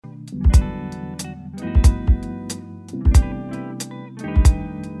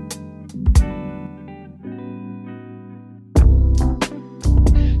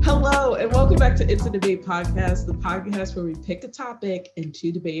and welcome back to It's a Debate Podcast, the podcast where we pick a topic and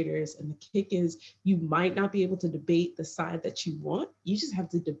two debaters. And the kick is you might not be able to debate the side that you want. You just have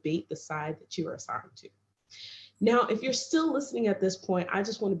to debate the side that you are assigned to. Now, if you're still listening at this point, I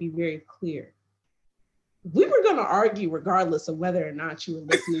just want to be very clear. We were going to argue regardless of whether or not you were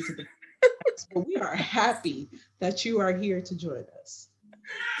listening to the podcast, but we are happy that you are here to join us.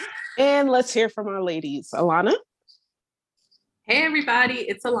 And let's hear from our ladies. Alana? Hey everybody,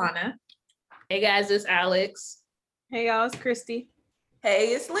 it's Alana. Hey guys, it's Alex. Hey y'all, it's Christy. Hey,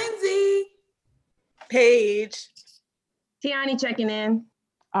 it's Lindsay. Paige. Tiani checking in.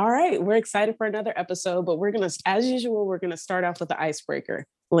 All right, we're excited for another episode, but as usual, we're gonna start off with the icebreaker.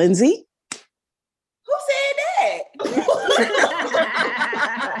 Lindsay? Who said that?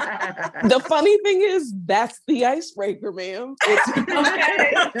 The funny thing is, that's the icebreaker, ma'am.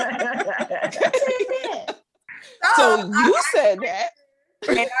 So you said that.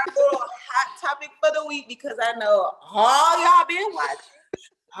 And our little hot topic for the week, because I know all y'all been watching,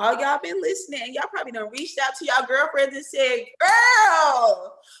 all y'all been listening, y'all probably done reached out to y'all girlfriends and said,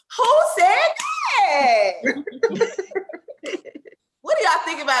 girl, who said that? What do y'all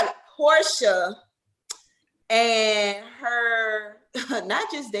think about Portia and her,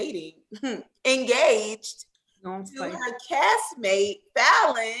 not just dating, engaged to her castmate,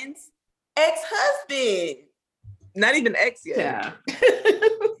 Fallon's ex-husband? Not even ex yet. Yeah.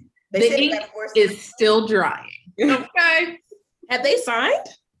 The ink is still drying. Okay. Have they signed?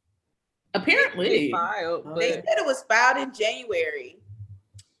 Apparently. They said it was filed in January.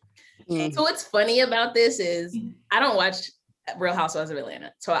 So what's funny about this is I don't watch Real Housewives of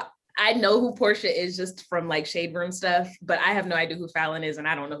Atlanta. So I know who Portia is just from like Shade Room stuff, but I have no idea who Fallon is and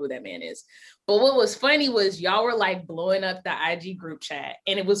I don't know who that man is. But what was funny was y'all were like blowing up the IG group chat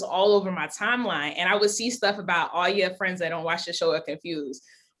and it was all over my timeline. And I would see stuff about all your friends that don't watch the show are confused.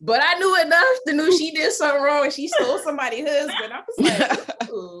 But I knew enough to know she did something wrong and she stole somebody's husband. I was like,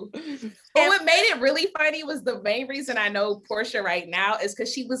 ooh. But what made it really funny was the main reason I know Portia right now is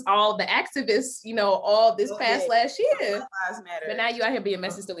because she was all the activists, all this past last year. But now you out here being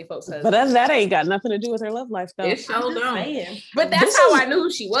messy silly folks' husbands. But that ain't got nothing to do with her love life, though. It sure don't. But that's how I knew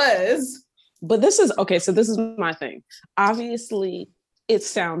who she was. But this is, okay, so this is my thing. Obviously, it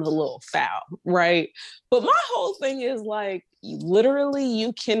sounds a little foul, right? But my whole thing is like, literally,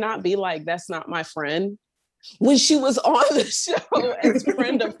 you cannot be like, that's not my friend, when she was on the show as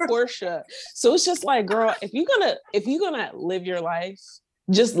friend of Portia. So it's just like, girl, if you're gonna live your life,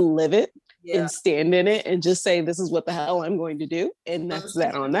 just live it and stand in it and just say, this is what the hell I'm going to do. And that's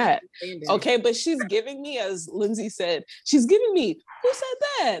that on that. Okay, but she's giving me, as Lindsay said, she's giving me, who said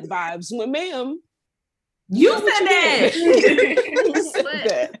that vibes when, ma'am, you said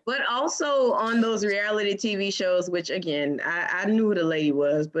that. But also on those reality TV shows, which again, I knew who the lady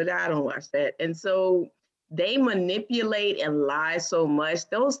was, but I don't watch that. And so they manipulate and lie so much.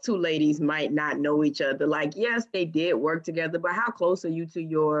 Those two ladies might not know each other. Like, yes, they did work together, but how close are you to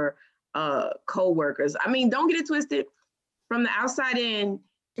your co-workers? I mean, don't get it twisted. From the outside in,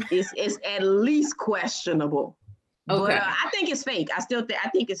 it's at least questionable. Okay. But I think it's fake. I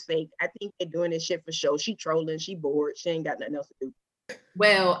think it's fake. I think they're doing this shit for show. She trolling, she bored, she ain't got nothing else to do.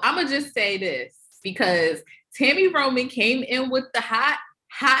 Well, I'm gonna just say this because Tammy Roman came in with the hot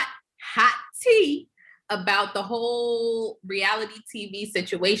tea about the whole reality TV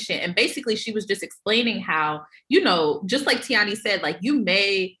situation. And basically she was just explaining how, just like Tiani said, like you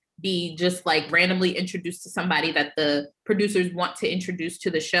may be just like randomly introduced to somebody that the producers want to introduce to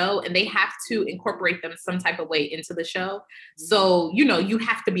the show and they have to incorporate them some type of way into the show. So, you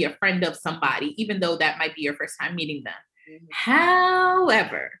have to be a friend of somebody, even though that might be your first time meeting them.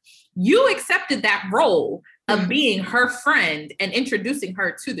 However, you accepted that role of being her friend and introducing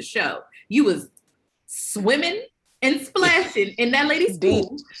her to the show. You was swimming and splashing in that lady's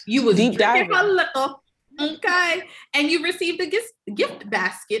pool. You was deep diving. Okay. And you received a gift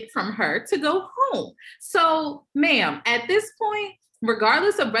basket from her to go home. So, ma'am, at this point,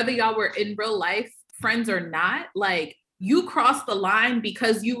 regardless of whether y'all were in real life friends or not, like you crossed the line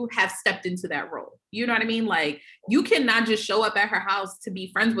because you have stepped into that role. You know what I mean? Like you cannot just show up at her house to be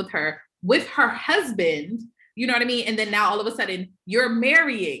friends with her husband. You know what I mean? And then now all of a sudden you're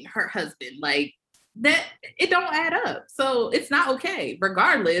marrying her husband. Like that, it don't add up. So it's not okay,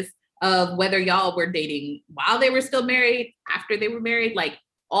 regardless of whether y'all were dating while they were still married, after they were married, like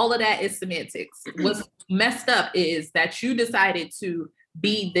all of that is semantics. What's messed up is that you decided to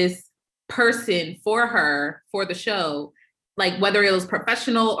be this person for her, for the show, like whether it was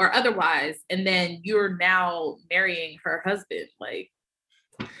professional or otherwise, and then you're now marrying her husband. Like,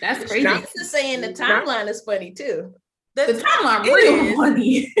 that's crazy. Just saying the timeline is funny too. The timeline It real is.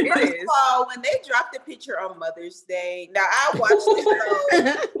 funny. First of all, when they dropped the picture on Mother's Day, now I watched the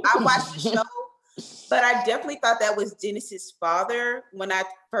show. I watched the show, but I definitely thought that was Genesis' father when I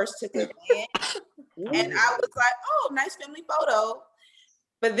first took a glance. And I was like, oh, nice family photo.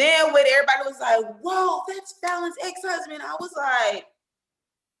 But then when everybody was like, whoa, that's Fallon's ex-husband, I was like,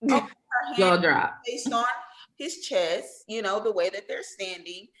 oh, her Jaw hand drop. placed on his chest, the way that they're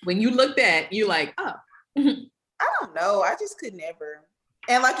standing. When you looked at, you like, oh. I don't know. I just could never.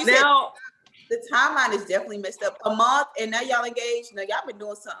 And like you said, the timeline is definitely messed up. A month, and now y'all engaged. Now y'all been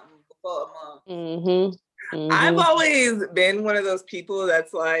doing something before a month. I've always been one of those people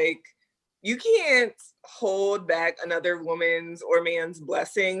that's like, you can't hold back another woman's or man's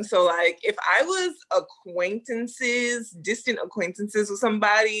blessing. So like, if I was distant acquaintances with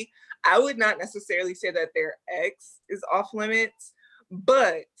somebody, I would not necessarily say that their ex is off limits,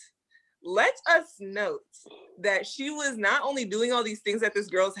 but let us note that she was not only doing all these things at this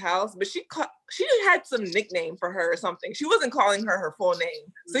girl's house, but she had some nickname for her or something. She wasn't calling her full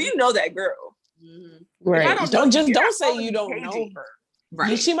name. So you know that girl. Right. Don't say you don't know her.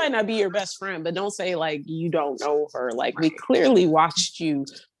 Right. She might not be your best friend, but don't say like you don't know her. Like we clearly watched you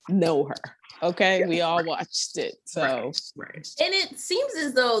know her. Okay. Yeah. We all watched it. So right. And it seems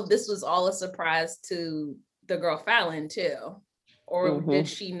as though this was all a surprise to the girl Fallon too. Or did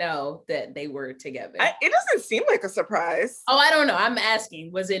she know that they were together? It doesn't seem like a surprise. Oh, I don't know. I'm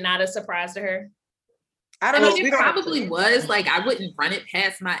asking. Was it not a surprise to her? I don't know. It probably was. Like, I wouldn't run it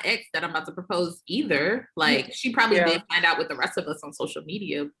past my ex that I'm about to propose either. Like, she probably did find out with the rest of us on social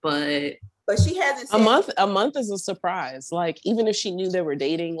media, but she hasn't said a month is a surprise. Like, even if she knew they were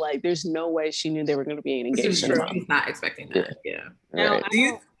dating, like, there's no way she knew they were going to be engaged in a month. She's not expecting that. Yeah. Now,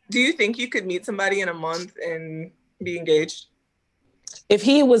 do you think you could meet somebody in a month and be engaged? If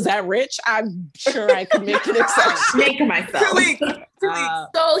he was that rich, I'm sure I could make an exception. Make myself. 2 weeks.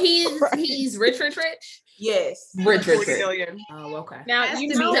 So he's rich. Yes. Rich. 40 million. Oh, okay. Now you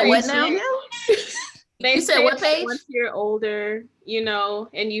know what now? They you said what page? Once you're older,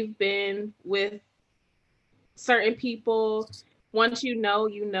 and you've been with certain people, once you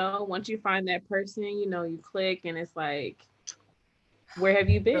know, once you find that person, you click, and it's like, where have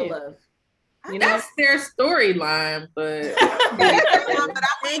you been? Love. That's their storyline, but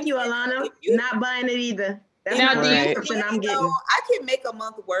thank you, Alana. Not buying it either. That's now, not the person I'm getting. I can make a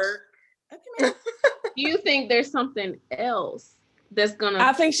month work. Do you think there's something else that's gonna?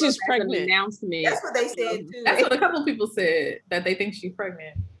 I think she's pregnant. Announcement. That's what they said too. That's what a couple of people said, that they think she's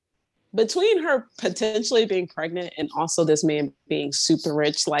pregnant. Between her potentially being pregnant and also this man being super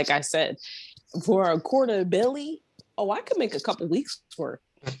rich, like I said, for a quarter billy, I could make a couple weeks work.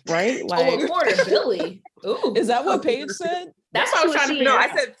 Right? Like a quarter billy. Ooh. Is that what Paige said? That's what I was trying to figure No, out.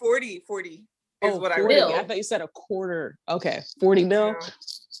 I said 40 is what I read. read. I thought you said a quarter. Okay. 40 mil.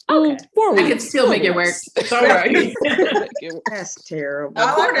 Yeah. Okay. 4 weeks. I can still make it work. Don't worry. That's terrible.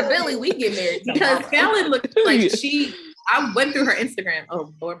 A quarter billy, we get married. Because Fallon looked like I went through her Instagram.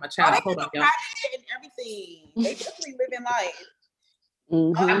 Oh Lord, my child. Hold on, y'all. And everything. They definitely living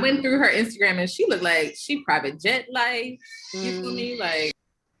life. I went through her Instagram and she looked like she private jet life. You feel me? Like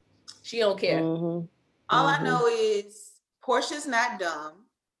she don't care. All I know is Portia's not dumb.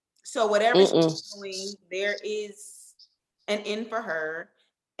 So whatever she's doing, there is an end for her.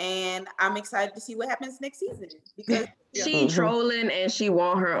 And I'm excited to see what happens next season because she trolling and she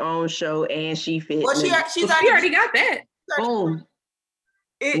want her own show and she fit. Well, she already got that. Boom.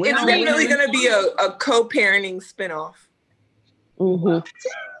 It's definitely going to be a co-parenting spinoff.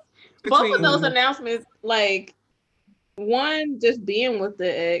 Both of those announcements, like one, just being with the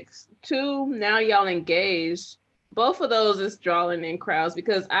ex. 2, now y'all engaged. Both of those is drawing in crowds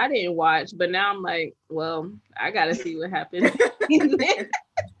because I didn't watch, but now I'm like, well, I gotta see what happens.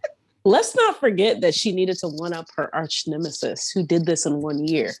 Let's not forget that she needed to one up her arch nemesis who did this in 1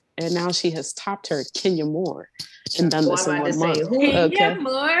 year. And now she has topped her, Kenya Moore, and done this in 1 month. Kenya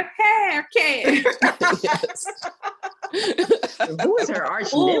Moore hair care. Who is her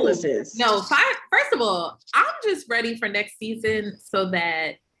arch nemesis? No, first of all, I'm just ready for next season so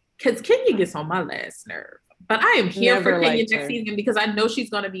that, because Kenya gets on my last nerve. But I am here for Kenya next season because I know she's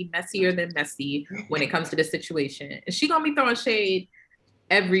going to be messier than messy when it comes to this situation. And she's going to be throwing shade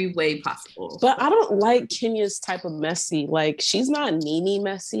every way possible. But I don't like Kenya's type of messy. Like, she's not Nene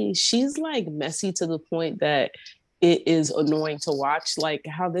messy. She's like messy to the point that it is annoying to watch. Like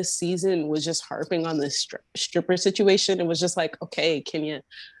how this season was just harping on this stripper situation. It was just like, okay, Kenya,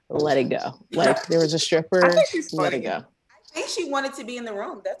 let it go. Like there was a stripper, let it go. I think she wanted to be in the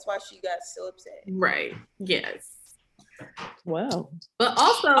room. That's why she got so upset. Right. Yes. Wow. But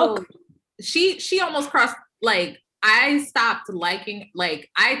also, she almost crossed, like, I stopped liking, like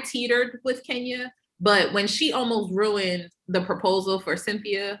I teetered with Kenya, but when she almost ruined the proposal for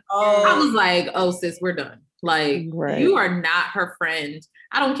Cynthia, I was like, oh sis, we're done. Like, you are not her friend.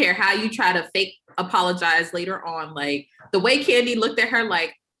 I don't care how you try to fake apologize later on. Like the way Candy looked at her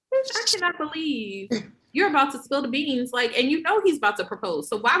like, I cannot believe you're about to spill the beans. Like, and you know he's about to propose.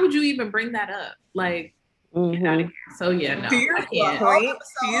 So why would you even bring that up? Like, get out of here. So yeah, no. To your point,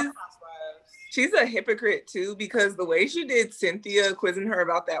 she's a hypocrite too, because the way she did Cynthia quizzing her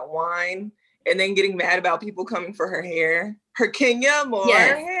about that wine and then getting mad about people coming for her hair. Her Kenya, more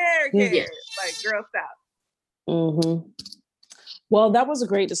hair care. Yes. Like, girl, stop. Mm-hmm. Well, that was a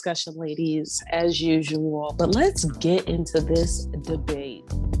great discussion, ladies, as usual. But let's get into this debate.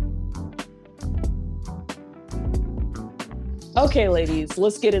 Okay, ladies,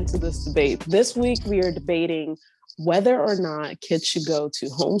 let's get into this debate. This week, we are debating whether or not kids should go to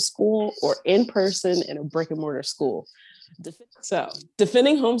homeschool or in person in a brick and mortar school. So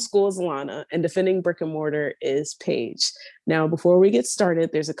defending homeschool is Lana and defending brick and mortar is Paige. Now, before we get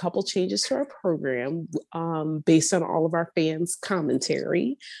started, there's a couple changes to our program based on all of our fans'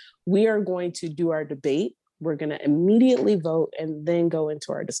 commentary. We are going to do our debate. We're going to immediately vote and then go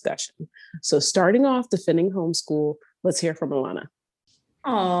into our discussion. So starting off defending homeschool, let's hear from Alana.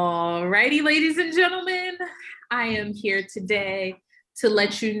 All righty, ladies and gentlemen, I am here today to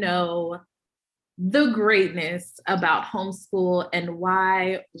let you know the greatness about homeschool and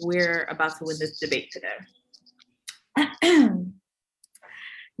why we're about to win this debate today.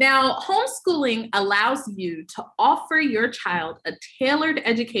 Now, homeschooling allows you to offer your child a tailored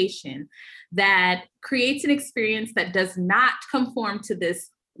education that creates an experience that does not conform to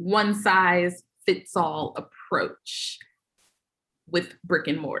this one-size-fits-all approach with brick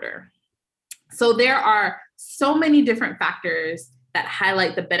and mortar. So there are so many different factors that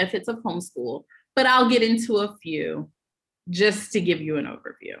highlight the benefits of homeschool, but I'll get into a few just to give you an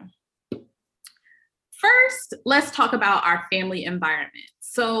overview. First, let's talk about our family environment.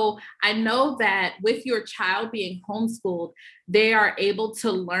 So I know that with your child being homeschooled, they are able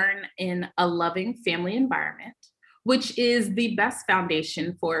to learn in a loving family environment, which is the best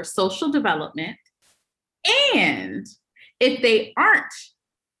foundation for social development. And if you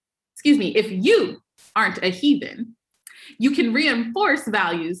aren't a heathen, you can reinforce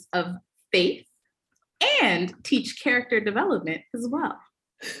values of faith and teach character development as well.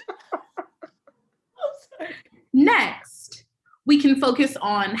 Next, we can focus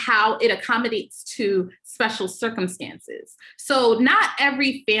on how it accommodates to special circumstances. So not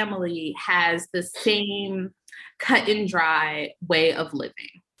every family has the same cut and dry way of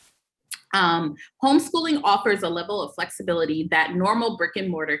living. Homeschooling offers a level of flexibility that normal brick and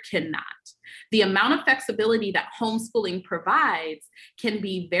mortar cannot. The amount of flexibility that homeschooling provides can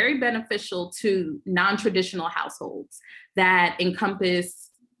be very beneficial to non-traditional households that encompass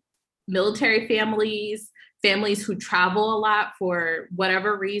military families, families who travel a lot for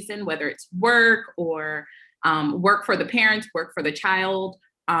whatever reason, whether it's work or work for the parents, work for the child,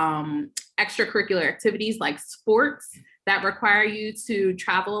 extracurricular activities like sports that require you to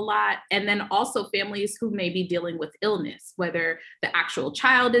travel a lot. And then also families who may be dealing with illness, whether the actual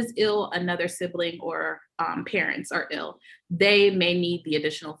child is ill, another sibling, or parents are ill. They may need the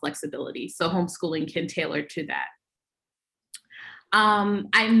additional flexibility. So homeschooling can tailor to that.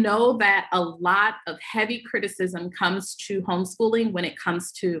 I know that a lot of heavy criticism comes to homeschooling when it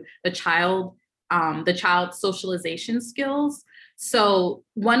comes to the child's socialization skills. So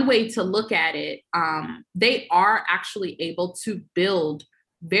one way to look at it, they are actually able to build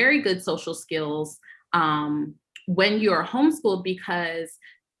very good social skills when you're homeschooled, because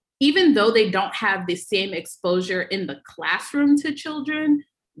even though they don't have the same exposure in the classroom to children,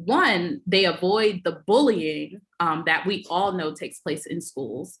 one, they avoid the bullying that we all know takes place in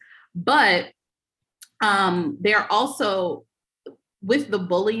schools, but they're also, with the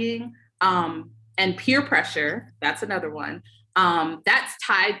bullying and peer pressure, that's another one, that's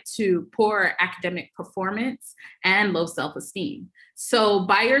tied to poor academic performance and low self-esteem. So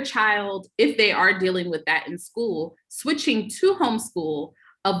by your child, if they are dealing with that in school, switching to homeschool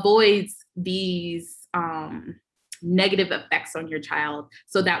avoids these negative effects on your child,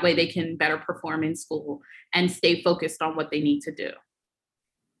 so that way they can better perform in school and stay focused on what they need to do.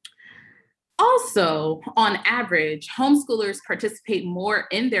 Also, on average, homeschoolers participate more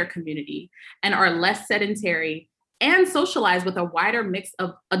in their community and are less sedentary and socialize with a wider mix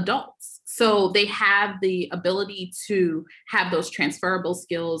of adults. So they have the ability to have those transferable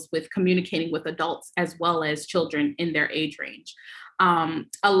skills with communicating with adults as well as children in their age range.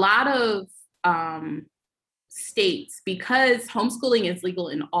 A lot of states, because homeschooling is legal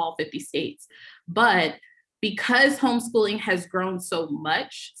in all 50 states, but because homeschooling has grown so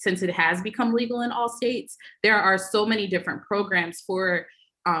much since it has become legal in all states, there are so many different programs for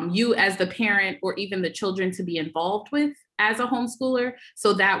you as the parent or even the children to be involved with as a homeschooler.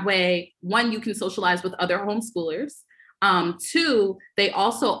 So that way, one, you can socialize with other homeschoolers. Two, they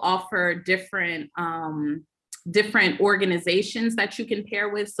also offer different organizations that you can pair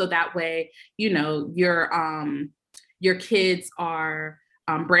with. So that way, you know, your kids are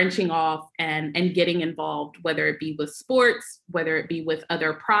branching off and getting involved, whether it be with sports, whether it be with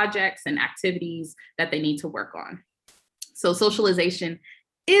other projects and activities that they need to work on. So socialization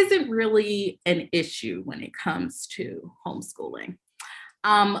isn't really an issue when it comes to homeschooling.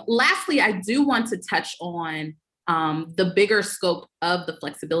 Lastly, I do want to touch on the bigger scope of the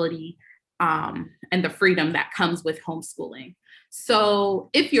flexibility and the freedom that comes with homeschooling. So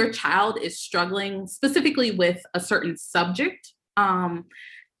if your child is struggling specifically with a certain subject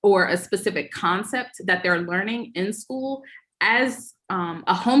or a specific concept that they're learning in school, as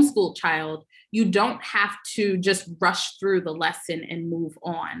a homeschool child, you don't have to just rush through the lesson and move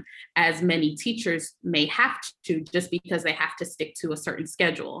on, as many teachers may have to, just because they have to stick to a certain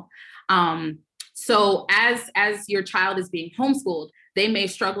schedule. So as your child is being homeschooled, they may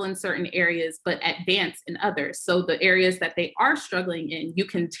struggle in certain areas, but advance in others. So the areas that they are struggling in, you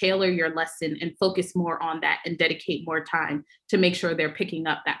can tailor your lesson and focus more on that and dedicate more time to make sure they're picking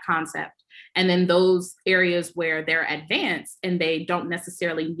up that concept. And then those areas where they're advanced and they don't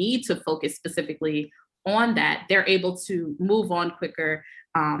necessarily need to focus specifically on that, they're able to move on quicker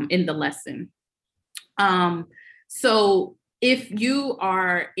in the lesson. So if you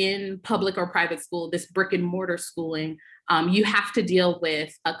are in public or private school, this brick and mortar schooling, you have to deal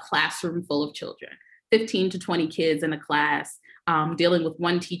with a classroom full of children, 15 to 20 kids in a class, dealing with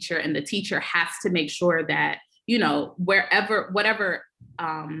one teacher, and the teacher has to make sure that, you know, whatever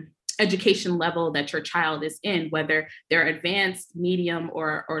education level that your child is in, whether they're advanced, medium,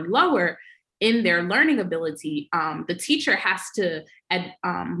 or lower in their learning ability, the teacher has to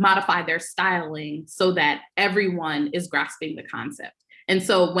modify their styling so that everyone is grasping the concept. And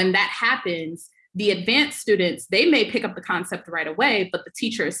so when that happens, the advanced students, they may pick up the concept right away, but the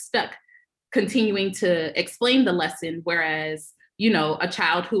teacher is stuck continuing to explain the lesson, whereas, you know, a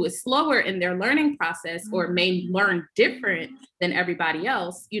child who is slower in their learning process or may learn different than everybody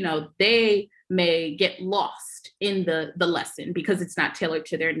else, you know, they may get lost in the lesson because it's not tailored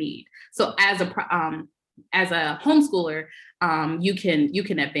to their need. So as a homeschooler, you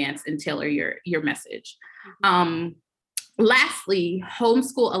can advance and tailor your message. Lastly,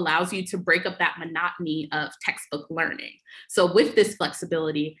 homeschool allows you to break up that monotony of textbook learning. So with this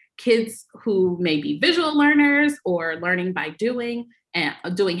flexibility, kids who may be visual learners or learning by doing and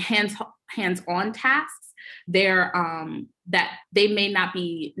doing hands-on tasks, that they may not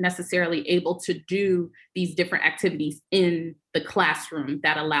be necessarily able to do these different activities in the classroom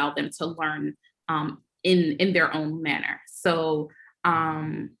that allow them to learn in their own manner. So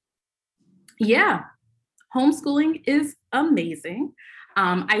yeah, homeschooling is amazing.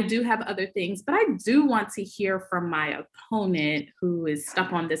 I do have other things, but I do want to hear from my opponent who is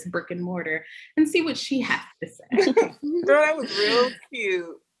stuck on this brick and mortar and see what she has to say. Girl, that was real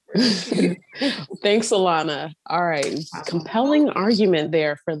cute. Thanks, Alana. All right. Compelling argument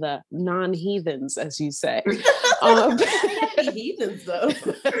there for the non-heathens, as you say. Heathens, though.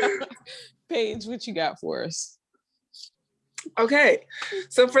 Paige, what you got for us? Okay,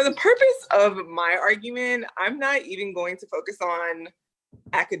 so for the purpose of my argument, I'm not even going to focus on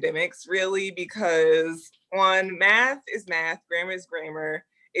academics really, because one, math is math, grammar is grammar.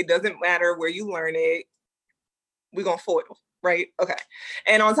 It doesn't matter where you learn it. We're gonna foil, right? Okay.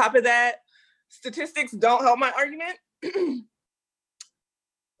 And on top of that, statistics don't help my argument.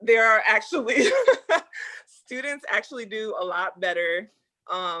 There are actually, students actually do a lot better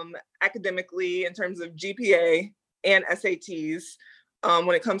academically in terms of GPA and SATs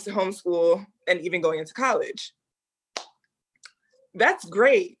when it comes to homeschool and even going into college. That's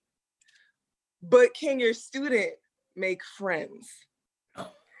great, but can your student make friends?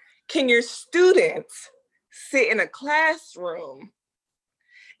 Can your students sit in a classroom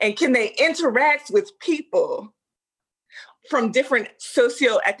and can they interact with people from different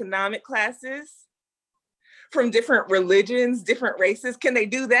socioeconomic classes, from different religions, different races? Can they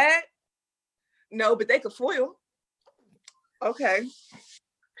do that? No, but they could foil. Okay.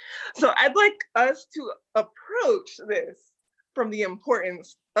 So I'd like us to approach this from the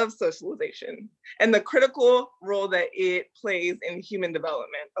importance of socialization and the critical role that it plays in human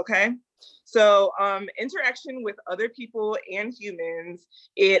development, okay? So interaction with other people and humans,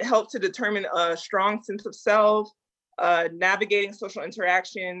 it helps to determine a strong sense of self, navigating social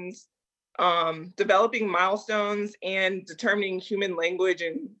interactions, developing milestones, and determining human language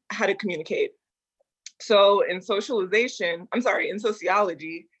and how to communicate. So in socialization, in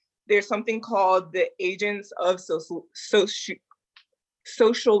sociology, there's something called the agents of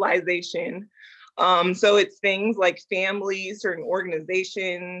socialization. So it's things like families, certain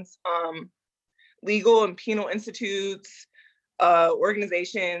organizations, legal and penal institutes,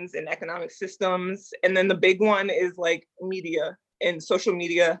 organizations and economic systems. And then the big one is like media and social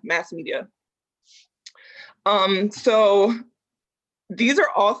media, mass media. So these are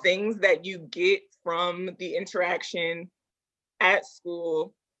all things that you get from the interaction at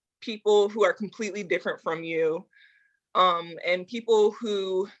school, people who are completely different from you, and people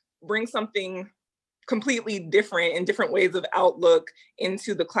who bring something completely different and different ways of outlook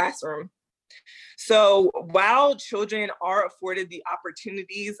into the classroom. So while children are afforded the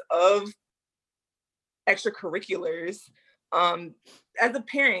opportunities of extracurriculars, as a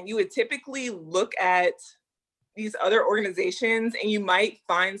parent, you would typically look at these other organizations and you might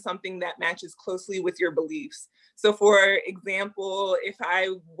find something that matches closely with your beliefs. So for example, if I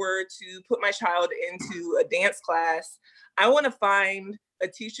were to put my child into a dance class, I want to find a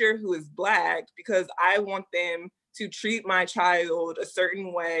teacher who is Black because I want them to treat my child a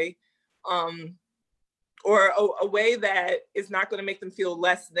certain way, or a way that is not going to make them feel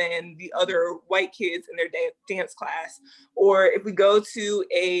less than the other white kids in their dance class. Or if we go to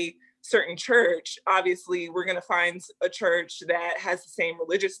a certain church, obviously we're going to find a church that has the same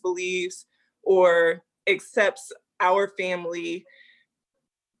religious beliefs or accepts our family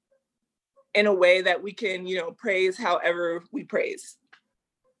in a way that we can, praise however we praise.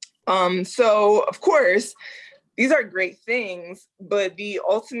 So of course, these are great things, but the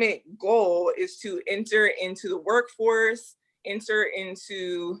ultimate goal is to enter into the workforce, enter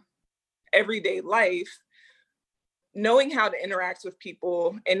into everyday life, knowing how to interact with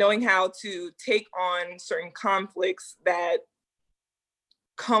people and knowing how to take on certain conflicts that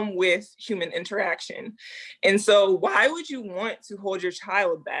come with human interaction. And so why would you want to hold your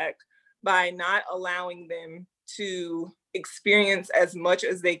child back by not allowing them to experience as much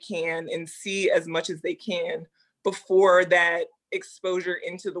as they can and see as much as they can before that exposure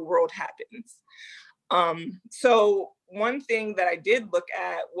into the world happens? So one thing that I did look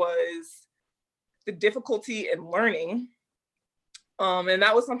at was the difficulty in learning. And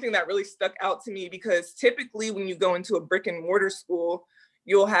that was something that really stuck out to me because typically when you go into a brick and mortar school,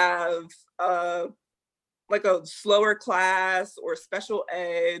 you'll have like a slower class or special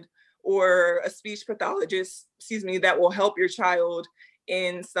ed or a speech pathologist, that will help your child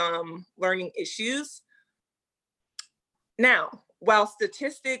in some learning issues. Now, while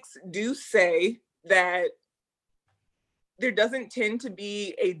statistics do say that there doesn't tend to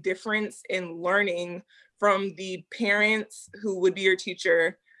be a difference in learning from the parents who would be your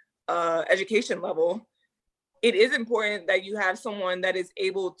teacher education level, it is important that you have someone that is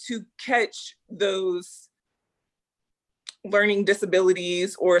able to catch those learning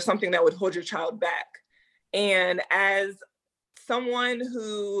disabilities or something that would hold your child back. And as someone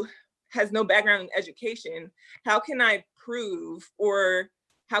who has no background in education, how can I prove or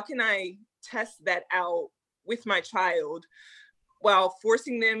how can I test that out with my child while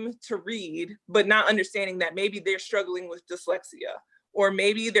forcing them to read, but not understanding that maybe they're struggling with dyslexia, or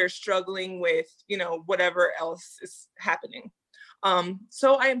maybe they're struggling with, whatever else is happening.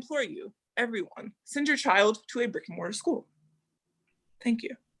 So I implore you, everyone, send your child to a brick and mortar school. Thank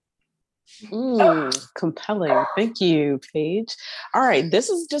you. Compelling. Thank you, Paige. All right, this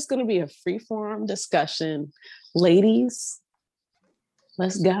is just going to be a free-form discussion. Ladies,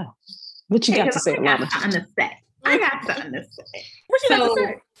 let's go. What you got to say, Alana? I got something to say. What you got to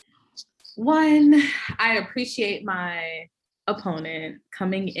say? One, I appreciate my opponent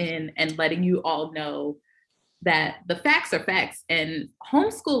coming in and letting you all know that the facts are facts and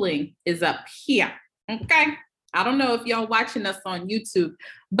homeschooling is up here. Okay. I don't know if y'all watching us on YouTube,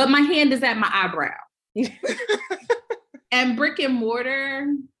 but my hand is at my eyebrow. And brick and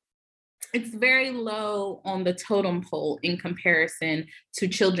mortar, it's very low on the totem pole in comparison to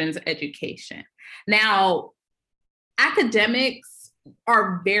children's education. Now, academics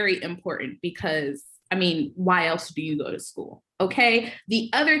are very important because, why else do you go to school? Okay. The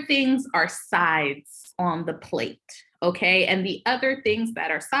other things are sides on the plate. Okay. And the other things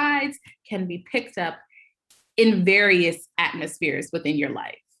that are sides can be picked up in various atmospheres within your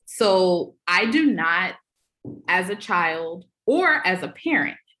life. So I do not, as a child or as a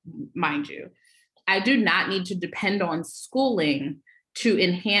parent, mind you, I do not need to depend on schooling to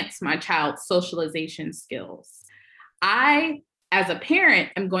enhance my child's socialization skills. I as a parent,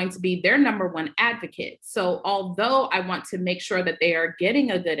 I'm going to be their number one advocate. So although I want to make sure that they are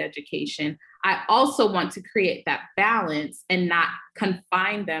getting a good education, I also want to create that balance and not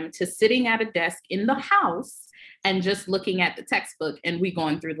confine them to sitting at a desk in the house and just looking at the textbook and we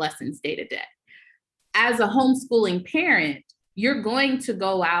going through lessons day to day. As a homeschooling parent, you're going to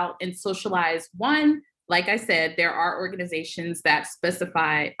go out and socialize. One, like I said, there are organizations that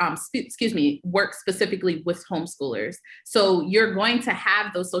work specifically with homeschoolers. So you're going to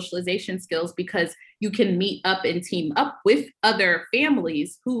have those socialization skills because you can meet up and team up with other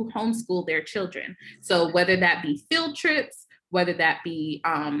families who homeschool their children. So whether that be field trips, whether that be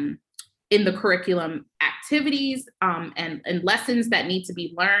in the curriculum activities and lessons that need to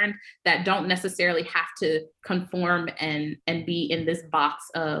be learned that don't necessarily have to conform and be in this box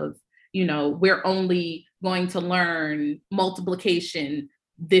of, you know, we're only going to learn multiplication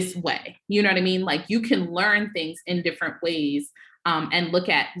this way. You know what I mean? Like you can learn things in different ways and look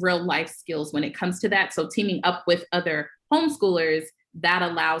at real life skills when it comes to that. So teaming up with other homeschoolers, that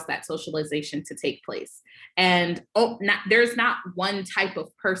allows that socialization to take place. And there's not one type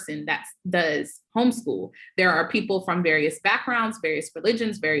of person that does homeschool. There are people from various backgrounds, various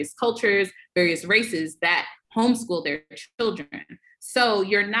religions, various cultures, various races that homeschool their children. So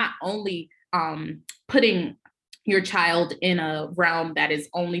you're not only putting your child in a realm that is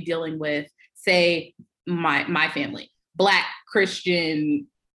only dealing with, say, my family, Black Christian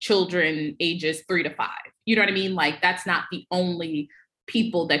children ages 3 to 5. You know what I mean? Like that's not the only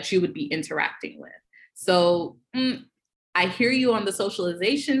people that you would be interacting with. So I hear you on the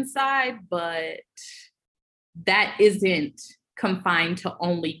socialization side, but that isn't confined to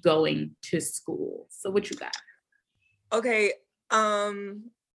only going to school. So what you got? Okay.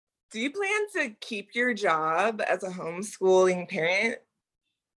 Do you plan to keep your job as a homeschooling parent?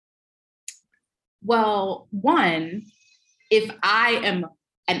 Well, one, if I am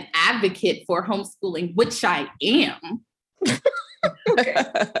an advocate for homeschooling, which I am,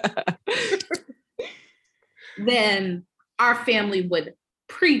 then our family would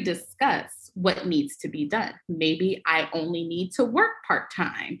pre-discuss what needs to be done. Maybe I only need to work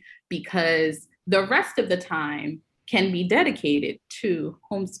part-time because the rest of the time can be dedicated to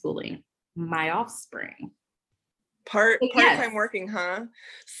homeschooling my offspring. Part-time working, huh?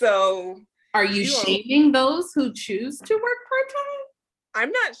 So are you shaming those who choose to work part-time?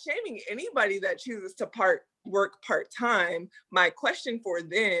 I'm not shaming anybody that chooses to work part-time. My question for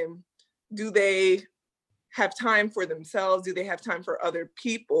them, do they have time for themselves? Do they have time for other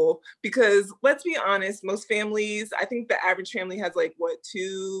people? Because let's be honest, most families, I think the average family has like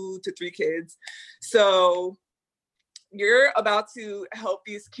 2 to 3 kids. So you're about to help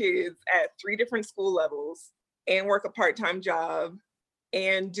these kids at 3 different school levels and work a part-time job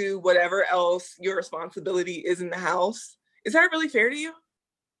and do whatever else your responsibility is in the house. Is that really fair to you?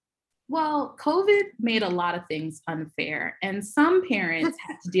 Well, COVID made a lot of things unfair, and some parents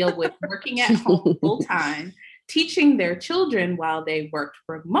had to deal with working at home full time, teaching their children while they worked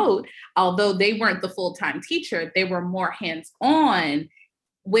remote. Although they weren't the full-time teacher, they were more hands-on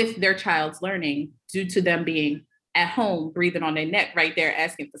with their child's learning due to them being at home, breathing on their neck right there,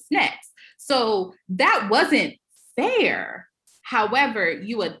 asking for snacks. So that wasn't fair. However,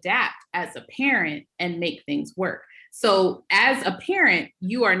 you adapt as a parent and make things work. So as a parent,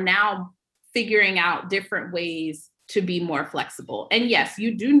 you are now figuring out different ways to be more flexible. And yes,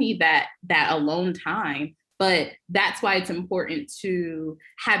 you do need that alone time, but that's why it's important to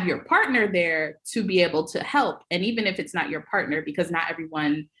have your partner there to be able to help. And even if it's not your partner, because not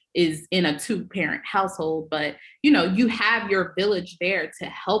everyone is in a 2-parent household, but you have your village there to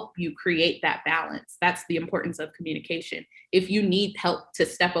help you create that balance. That's the importance of communication. If you need help to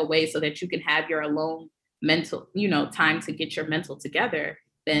step away so that you can have your alone mental, time to get your mental together,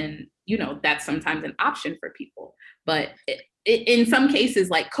 then, that's sometimes an option for people. But in some cases,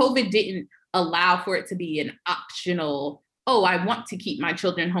 like COVID didn't allow for it to be an optional, oh, I want to keep my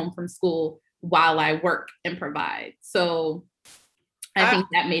children home from school while I work and provide. So I think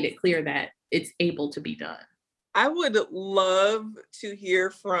that made it clear that it's able to be done. I would love to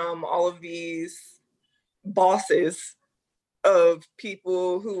hear from all of these bosses of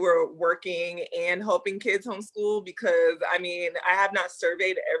people who were working and helping kids homeschool, because I have not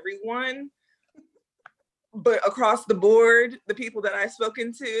surveyed everyone, but across the board, the people that I've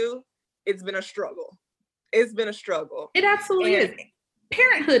spoken to, it's been a struggle. It's been a struggle. It absolutely is.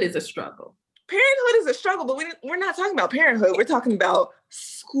 Parenthood is a struggle. Parenthood is a struggle, but we're not talking about parenthood. We're talking about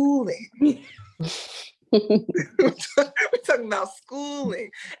schooling. We're talking about schooling.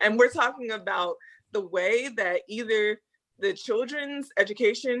 And we're talking about the way that either the children's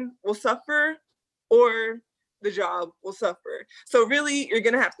education will suffer or the job will suffer. So really, you're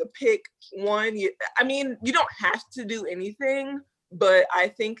gonna have to pick one. You don't have to do anything, but I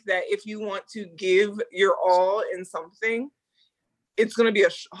think that if you want to give your all in something, it's gonna be a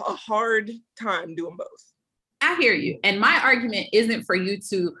hard time doing both. I hear you. And my argument isn't for you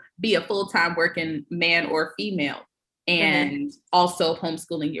to be a full-time working man or female and also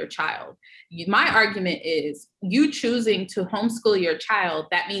homeschooling your child. My argument is you choosing to homeschool your child,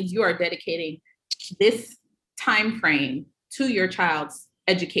 that means you are dedicating this time frame to your child's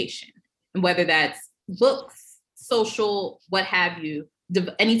education. And whether that's books, social, what have you,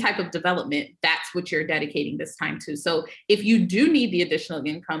 any type of development, that's what you're dedicating this time to. So if you do need the additional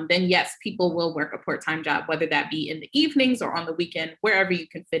income, then yes, people will work a part-time job, whether that be in the evenings or on the weekend, wherever you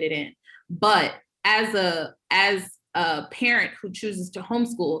can fit it in. But as a parent who chooses to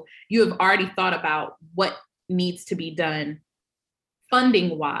homeschool, you have already thought about what needs to be done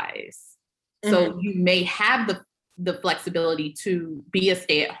funding wise. So you may have the flexibility to be a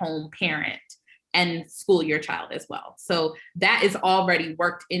stay-at-home parent and school your child as well. So that is already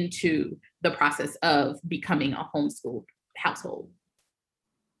worked into the process of becoming a homeschooled household.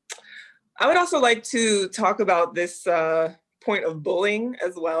 I would also like to talk about this point of bullying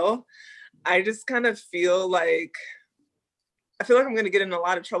as well. I just kind of feel like I'm going to get in a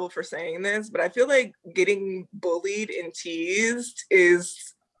lot of trouble for saying this, but I feel like getting bullied and teased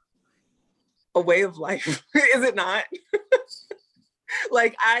is a way of life. Is it not?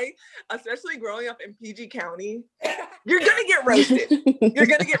 Like especially growing up in PG County, you're gonna get roasted. You're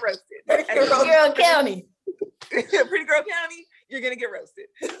gonna get roasted. Pretty Girl County. Pretty Girl County, you're gonna get roasted.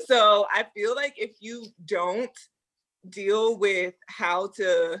 So I feel like if you don't deal with how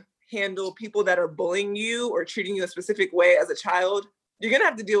to handle people that are bullying you or treating you a specific way as a child, you're gonna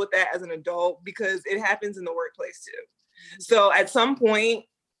have to deal with that as an adult because it happens in the workplace too. So at some point,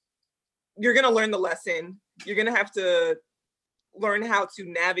 you're gonna learn the lesson. You're gonna have to learn how to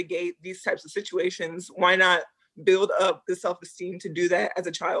navigate these types of situations. Why not build up the self-esteem to do that as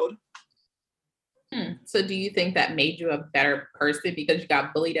a child? So do you think that made you a better person because you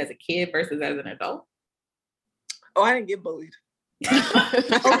got bullied as a kid versus as an adult? Oh, I didn't get bullied. Okay,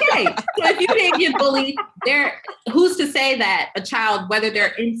 so if you didn't get bullied, who's to say that a child, whether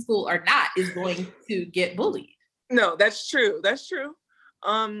they're in school or not, is going to get bullied? No, that's true. That's true.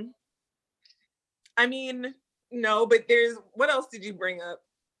 No, but what else did you bring up?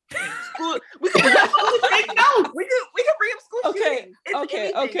 School, we can bring up school. Okay.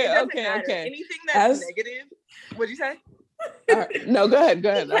 Anything that's negative. What'd you say? No, go ahead.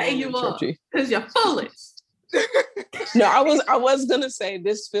 Cutting you off because you're foolish. No, I was gonna say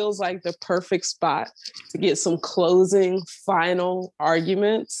this feels like the perfect spot to get some closing final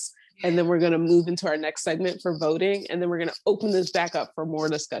arguments. And then we're going to move into our next segment for voting. And then we're going to open this back up for more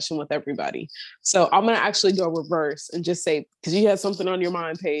discussion with everybody. So I'm going to actually go reverse and just say, because you had something on your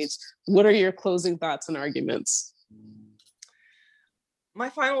mind, Paige, what are your closing thoughts and arguments?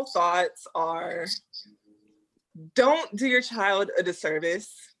 My final thoughts are, don't do your child a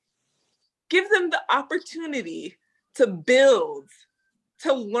disservice. Give them the opportunity to build,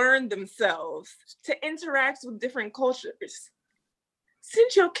 to learn themselves, to interact with different cultures.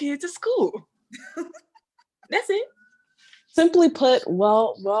 Send your kid to school. That's it. Simply put,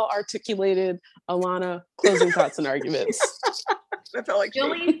 well articulated, Alana, closing thoughts and arguments. That's all The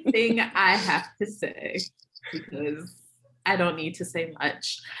only thing I have to say, because I don't need to say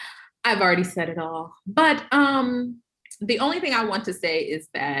much, I've already said it all. But the only thing I want to say is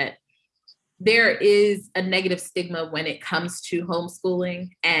that there is a negative stigma when it comes to homeschooling.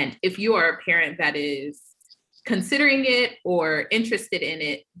 And if you are a parent that is considering it or interested in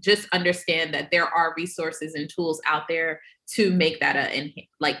it, just understand that there are resources and tools out there to make that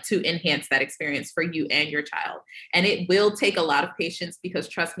to enhance that experience for you and your child. And it will take a lot of patience because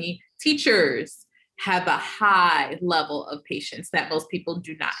trust me, teachers have a high level of patience that most people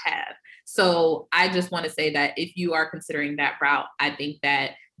do not have. So I just want to say that if you are considering that route, I think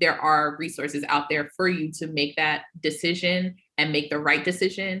that there are resources out there for you to make that decision and make the right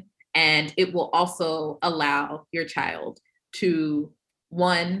decision. And it will also allow your child to,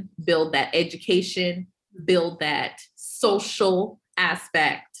 one, build that education, build that social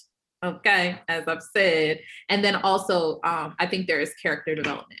aspect, okay, as I've said. And then also, I think there is character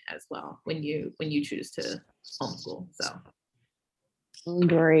development as well when you choose to homeschool, so.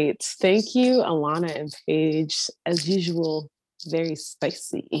 Great. Thank you, Alana and Paige. As usual, very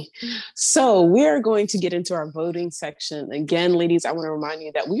spicy. So we are going to get into our voting section. Again, ladies, I want to remind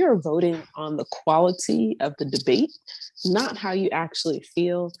you that we are voting on the quality of the debate, not how you actually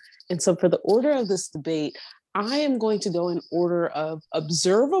feel. And so for the order of this debate, I am going to go in order of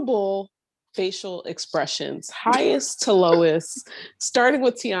observable facial expressions, highest to lowest, starting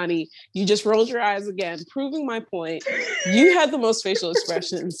with Tiani. You just rolled your eyes again, proving my point. You had the most facial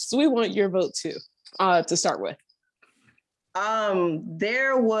expressions. So we want your vote too, to start with.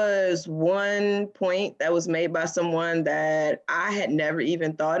 There was one point that was made by someone that I had never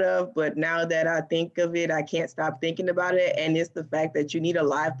even thought of, but now that I think of it, I can't stop thinking about it. And it's the fact that you need a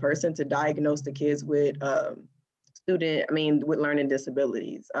live person to diagnose the kids with with learning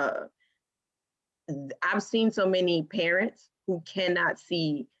disabilities. I've seen so many parents who cannot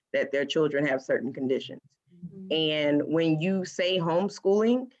see that their children have certain conditions. Mm-hmm. And when you say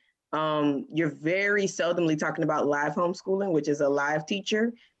homeschooling, you're very seldomly talking about live homeschooling, which is a live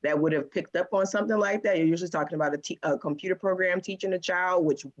teacher that would have picked up on something like that. You're usually talking about a computer program teaching a child,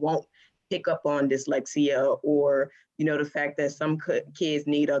 which won't pick up on dyslexia or, the fact that some kids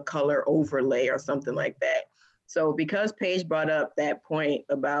need a color overlay or something like that. So because Paige brought up that point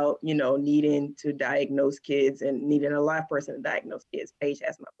about, needing to diagnose kids and needing a live person to diagnose kids, Paige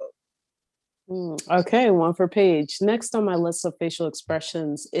has my vote. Okay, one for Paige. Next on my list of facial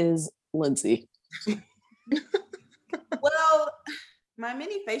expressions is Lindsay. Well, my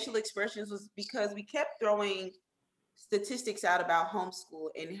many facial expressions was because we kept throwing statistics out about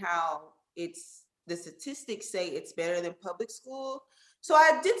homeschool and how the statistics say it's better than public school. So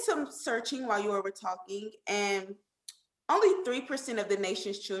I did some searching while you were talking, and only 3% of the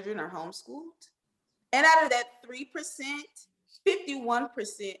nation's children are homeschooled. And out of that 3%,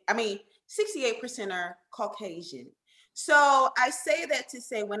 68% are Caucasian. So I say that to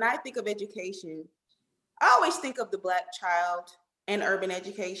say, when I think of education, I always think of the Black child and urban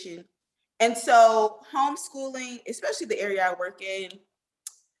education. And so homeschooling, especially the area I work in,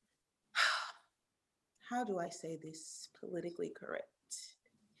 how do I say this politically correct?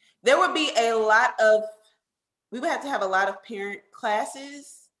 We would have to have a lot of parent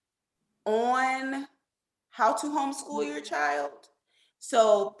classes on how to homeschool your child.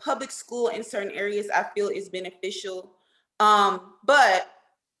 So public school in certain areas, I feel, is beneficial. But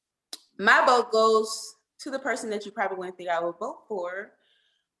my vote goes to the person that you probably wouldn't think I would vote for,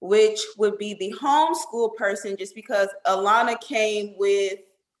 which would be the homeschool person, just because Alana came with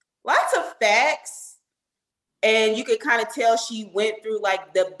lots of facts. And you could kind of tell she went through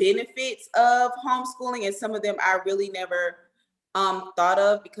like the benefits of homeschooling, and some of them I really never thought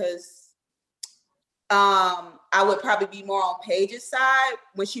of, because I would probably be more on Paige's side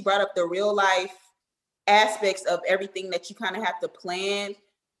when she brought up the real life aspects of everything that you kind of have to plan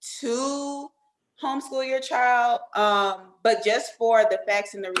to homeschool your child. But just for the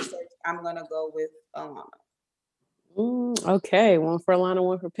facts and the research, I'm gonna go with Alana. Okay, one for Alana,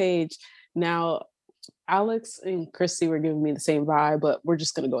 one for Paige. Now, Alex and Christy were giving me the same vibe, but we're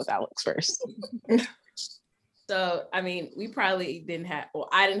just gonna go with Alex first. So, we probably didn't have,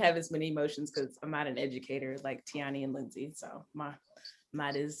 I didn't have as many emotions because I'm not an educator like Tiani and Lindsay. So I'm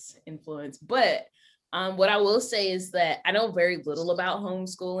not as influenced. But what I will say is that I know very little about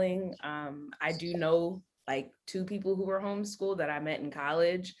homeschooling. I do know like 2 people who were homeschooled that I met in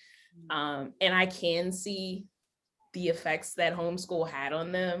college. And I can see the effects that homeschool had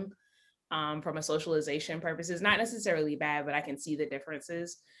on them from a socialization purposes. Not necessarily bad, but I can see the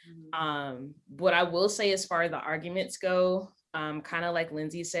differences. What I will say as far as the arguments go, kind of like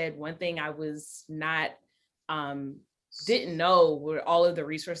Lindsay said, one thing I was not, didn't know were all of the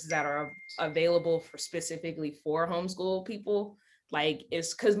resources that are available for specifically for homeschool people. Like,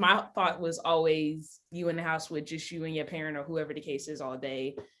 it's because my thought was always you in the house with just you and your parent or whoever the case is all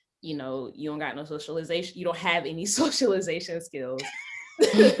day. You don't got no socialization. You don't have any socialization skills.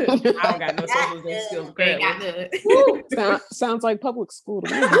 I don't got no socialization skills. Sounds like public school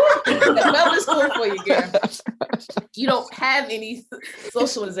to me. Public school for you, girl. You don't have any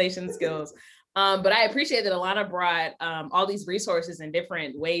socialization skills. But I appreciate that Alana brought all these resources and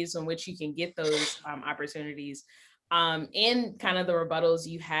different ways in which you can get those opportunities. And kind of the rebuttals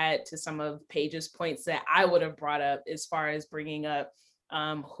you had to some of Paige's points that I would have brought up, as far as bringing up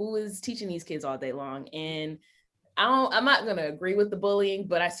who is teaching these kids all day long. And I'm not going to agree with the bullying,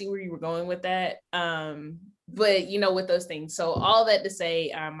 but I see where you were going with that. But with those things. So all that to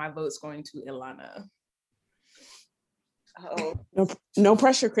say, my vote's going to Ilana. Oh, no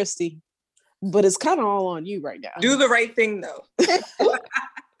pressure, Christy, but it's kind of all on you right now. Do the right thing though.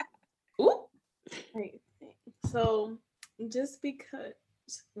 Ooh. So just because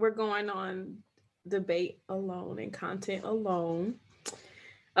we're going on debate alone and content alone,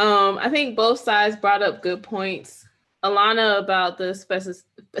 I think both sides brought up good points. Alana about the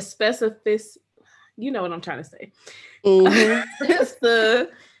specificity, you know what I'm trying to say. Mm-hmm. It's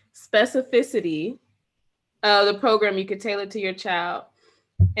the specificity of the program you could tailor to your child.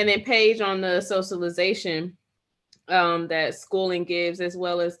 And then Paige on the socialization that schooling gives, as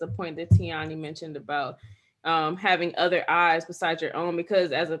well as the point that Tiani mentioned about having other eyes besides your own.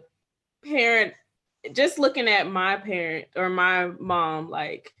 Because as a parent, just looking at my parent or my mom,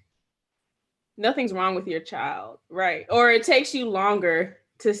 like nothing's wrong with your child, right? Or it takes you longer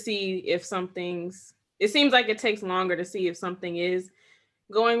to see if something's, it seems like it takes longer to see if something is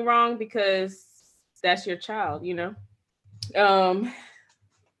going wrong because that's your child, you know?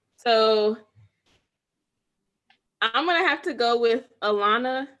 So I'm gonna have to go with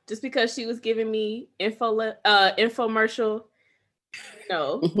Alana just because she was giving me infomercial,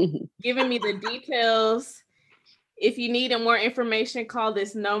 giving me the details. If you need more information, call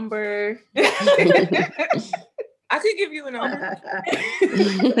this number. I could give you a number.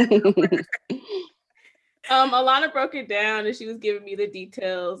 Alana broke it down and she was giving me the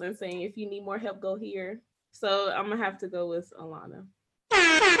details and saying, if you need more help, go here. So I'm gonna have to go with Alana.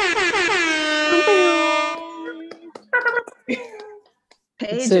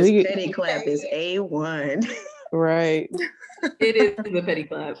 Paige's petty clap is A1. Right. It is the petty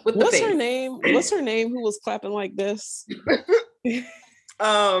clap. What's her name? What's her name who was clapping like this?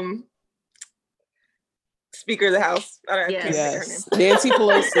 Speaker of the House. Yes. Nancy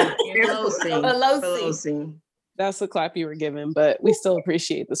Pelosi. Pelosi. That's the clap you were given, but we still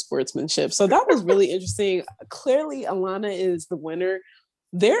appreciate the sportsmanship. So that was really interesting. Clearly, Alana is the winner.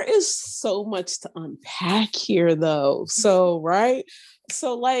 There is so much to unpack here, though. So, right?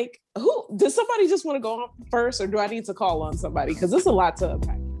 So, like, who does somebody just want to go on first, or do I need to call on somebody? Because there's a lot to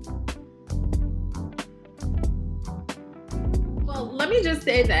unpack. Well, let me just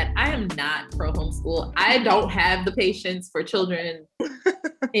say that I am not pro homeschool. I don't have the patience for children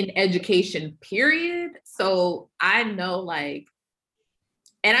in education, period. So I know, like,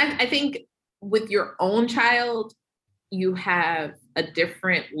 and I think with your own child, you have a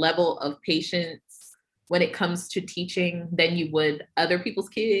different level of patience when it comes to teaching than you would other people's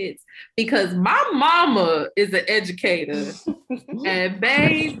kids. Because my mama is an educator and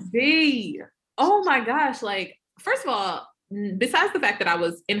baby, oh my gosh, like, first of all, besides the fact that I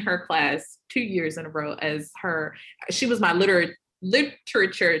was in her class 2 years in a row she was my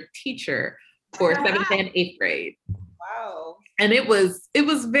literature teacher for 7th and 8th grade. Wow. And it was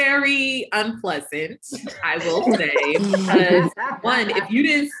very unpleasant, I will say, because one, if you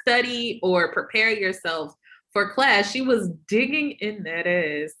didn't study or prepare yourself for class, she was digging in that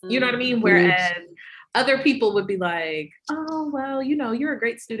ass. You know what I mean? Whereas other people would be like, oh, well, you know, you're a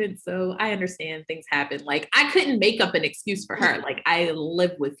great student, so I understand things happen. Like, I couldn't make up an excuse for her. Like, I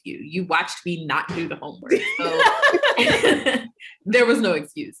live with you. You watched me not do the homework. So there was no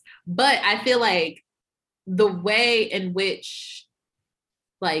excuse. But I feel like the way in which,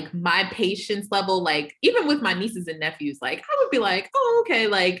 like, my patience level, like, even with my nieces and nephews, like, I would be like, oh, okay,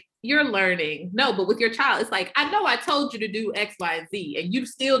 like, you're learning. No, but with your child, it's like, I know I told you to do X, Y, and Z, and you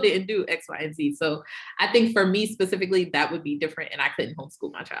still didn't do X, Y, and Z. So I think for me specifically, that would be different, and I couldn't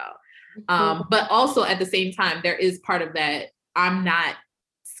homeschool my child. But also at the same time, there is part of that, I'm not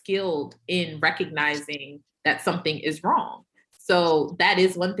skilled in recognizing that something is wrong. So that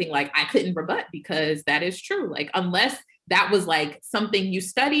is one thing, like, I couldn't rebut, because that is true. Like, unless that was like something you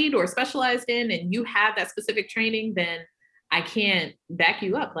studied or specialized in and you have that specific training, then I can't back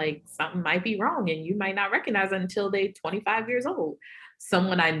you up. Like, something might be wrong and you might not recognize it until they're 25 years old.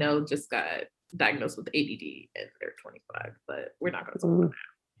 Someone I know just got diagnosed with ADD and they're 25, but we're not going to talk about that.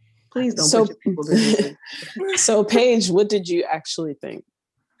 Please don't put your people So Paige, what did you actually think?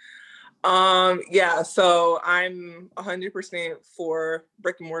 Yeah, so I'm 100% for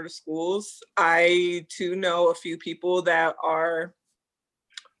brick and mortar schools. I too know a few people that were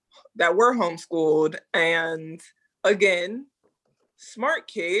homeschooled, and again, smart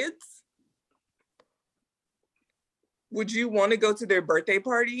kids. Would you want to go to their birthday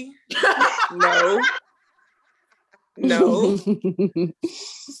party? No. Because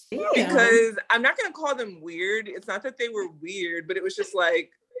I'm not going to call them weird. It's not that they were weird, but it was just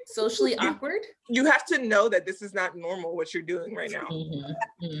like, socially awkward. You have to know that this is not normal what you're doing right now.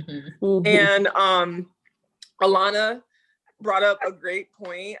 And Alana brought up a great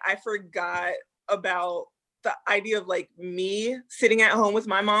point. I forgot about the idea of, like, me sitting at home with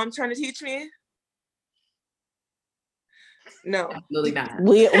my mom trying to teach me. No, absolutely not.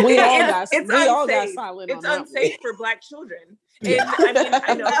 We all got silent. It's unsafe for Black children. And I mean,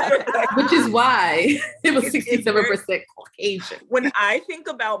 I know that. Which is why it was 67% Caucasian. When I think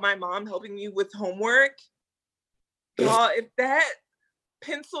about my mom helping me with homework, if that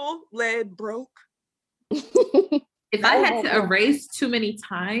pencil lead broke, If I had to erase too many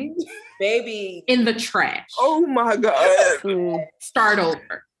times, baby, in the trash. Oh my God. Start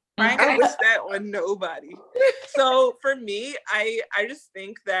over. I don't wish that on nobody. So for me, I just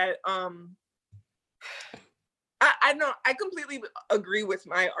think that I completely agree with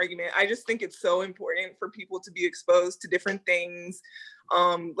my argument. I just think it's so important for people to be exposed to different things.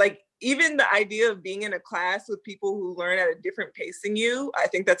 Like even the idea of being in a class with people who learn at a different pace than you, I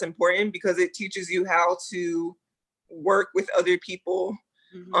think that's important because it teaches you how to work with other people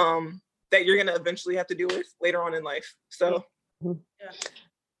that you're gonna eventually have to deal with later on in life. So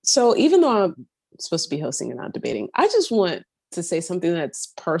So even though I'm supposed to be hosting and not debating, I just want to say something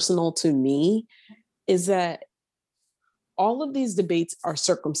that's personal to me is that all of these debates are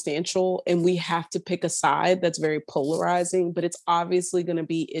circumstantial and we have to pick a side that's very polarizing, but it's obviously going to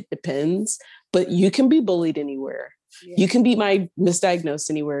be, it depends, but you can be bullied anywhere. Yeah. You can be misdiagnosed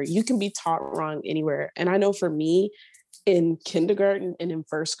anywhere. You can be taught wrong anywhere. And I know for me in kindergarten and in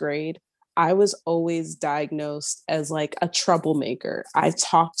first grade, I was always diagnosed as like a troublemaker. I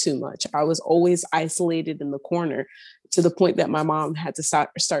talked too much. I was always isolated in the corner to the point that my mom had to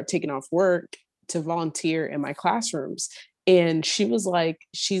start taking off work to volunteer in my classrooms. And she was like,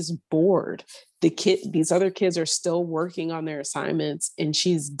 she's bored. These other kids are still working on their assignments and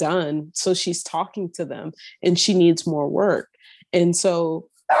she's done. So she's talking to them and she needs more work. And so,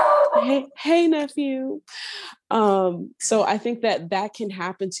 hey nephew. So I think that can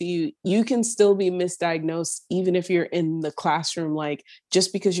happen to you. You can still be misdiagnosed, even if you're in the classroom. Like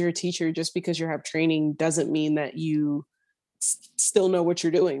just because you're a teacher, just because you have training doesn't mean that you still know what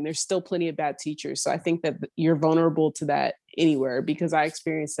you're doing. There's still plenty of bad teachers. So I think that you're vulnerable to that anywhere because I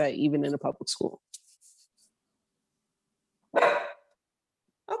experienced that even in a public school.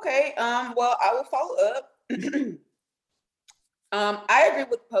 Okay. Well, I will follow up. I agree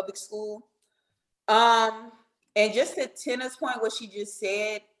with public school. And just to Tina's point, what she just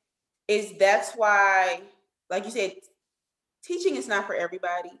said is that's why, like you said, teaching is not for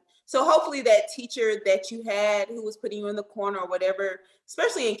everybody. So hopefully that teacher that you had who was putting you in the corner or whatever,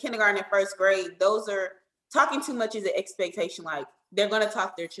 especially in kindergarten and first grade, those are talking too much is an expectation. Like they're going to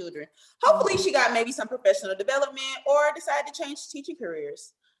talk to their children. Hopefully she got maybe some professional development or decided to change teaching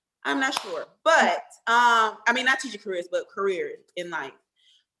careers. I'm not sure, but I mean, not teaching careers, but careers in life.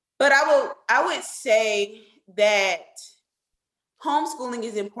 But I would say that homeschooling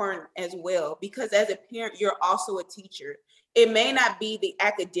is important as well, because as a parent, you're also a teacher. It may not be the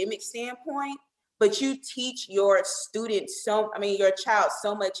academic standpoint, but you teach your students your child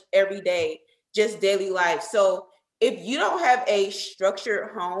so much every day, just daily life. So if you don't have a structured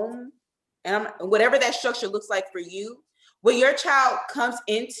home, and whatever that structure looks like for you, when your child comes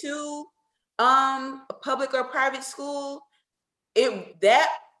into a public or private school, that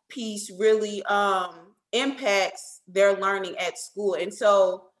piece really impacts their learning at school. And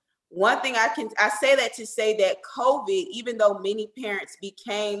so one thing I say that to say that COVID, even though many parents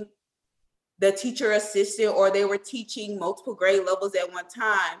became the teacher assistant or they were teaching multiple grade levels at one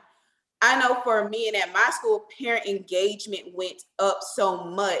time, I know for me and at my school, parent engagement went up so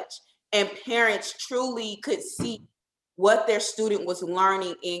much and parents truly could see what their student was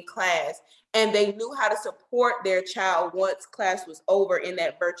learning in class. And they knew how to support their child once class was over in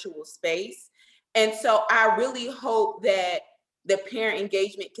that virtual space. And so I really hope that the parent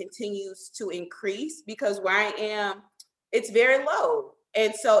engagement continues to increase, because where I am, it's very low.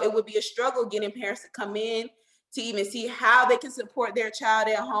 And so it would be a struggle getting parents to come in to even see how they can support their child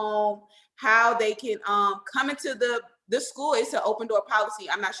at home, how they can come into the school. It's an open door policy.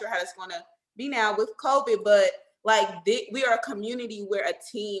 I'm not sure how that's going to be now with COVID, but like we are a community, we're a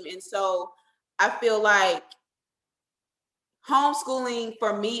team. And so I feel like homeschooling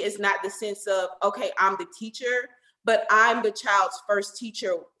for me is not the sense of, okay, I'm the teacher, but I'm the child's first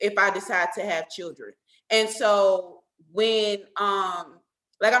teacher if I decide to have children. And so when,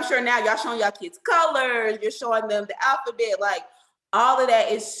 like I'm sure now y'all showing y'all kids colors, you're showing them the alphabet, like all of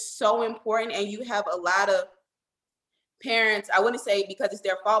that is so important. And you have a lot of parents, I wouldn't say because it's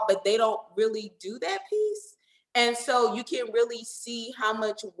their fault, but they don't really do that piece. And so you can really see how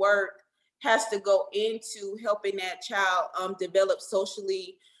much work has to go into helping that child develop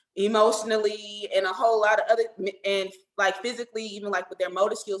socially, emotionally, and a whole lot of other, and like physically, even like with their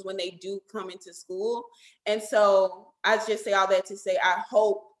motor skills when they do come into school. And so I just say all that to say, I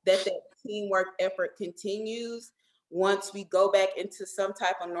hope that that teamwork effort continues once we go back into some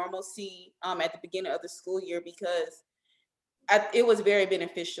type of normalcy at the beginning of the school year, because it was very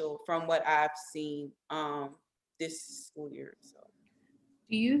beneficial from what I've seen this school year. So,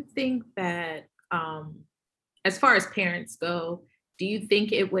 do you think that, as far as parents go, do you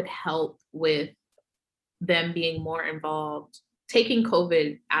think it would help with them being more involved, taking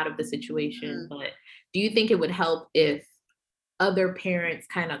COVID out of the situation, but do you think it would help if other parents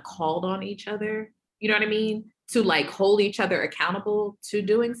kind of called on each other? You know what I mean? To like hold each other accountable to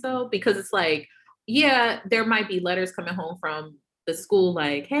doing so? Because it's like, yeah, there might be letters coming home from the school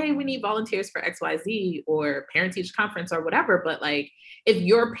like, hey, we need volunteers for XYZ or parent teacher conference or whatever. But like, if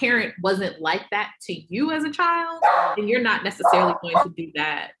your parent wasn't like that to you as a child, then you're not necessarily going to do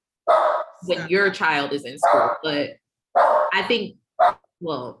that when your child is in school. But I think,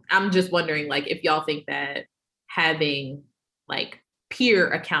 well, I'm just wondering like if y'all think that having like peer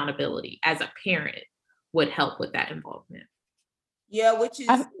accountability as a parent would help with that involvement. Yeah, which is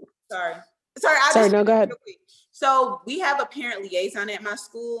sorry, no, go ahead. So we have a parent liaison at my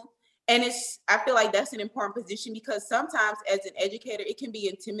school, and I feel like that's an important position because sometimes as an educator, it can be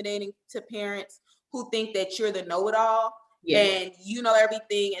intimidating to parents who think that you're the know-it-all and you know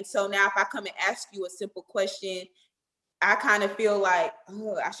everything. And so now if I come and ask you a simple question, I kind of feel like,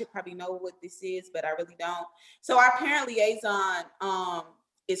 oh, I should probably know what this is, but I really don't. So our parent liaison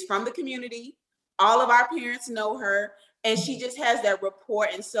is from the community. All of our parents know her, and she just has that rapport.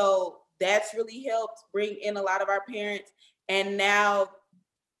 And so that's really helped bring in a lot of our parents. And now,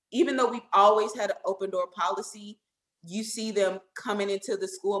 even though we've always had an open door policy, you see them coming into the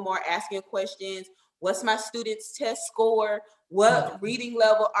school more, asking questions. What's my student's test score? What reading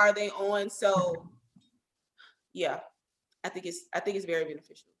level are they on? So yeah, I think it's very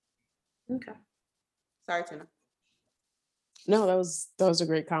beneficial. Okay. Sorry, Tina. No, that was a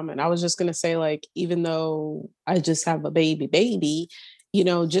great comment. I was just gonna say, like, even though I just have a baby, you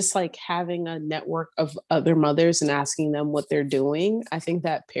know, just like having a network of other mothers and asking them what they're doing. I think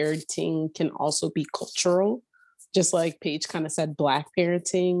that parenting can also be cultural. Just like Paige kind of said, Black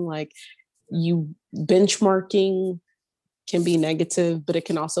parenting, like you benchmarking can be negative, but it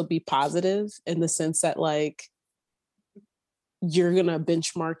can also be positive in the sense that like you're going to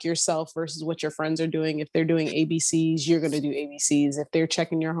benchmark yourself versus what your friends are doing. If they're doing ABCs, you're going to do ABCs. If they're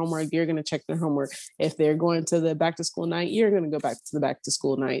checking your homework, you're going to check their homework. If they're going to the back to school night, you're going to go back to the back to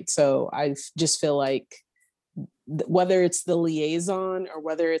school night. So I just feel like whether it's the liaison or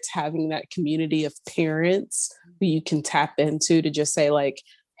whether it's having that community of parents who you can tap into to just say like,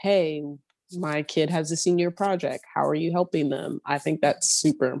 hey, my kid has a senior project. How are you helping them? I think that's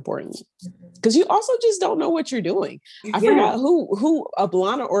super important because you also just don't know what you're doing. I forgot who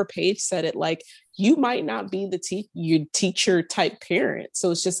Ablana or Paige said it, like you might not be the your teacher type parent. So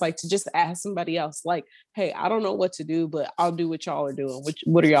it's just like to just ask somebody else like, hey, I don't know what to do, but I'll do what y'all are doing.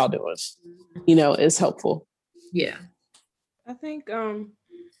 What are y'all doing? You know, is helpful. Yeah. I think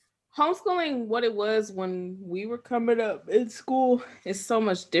homeschooling, what it was when we were coming up in school, is so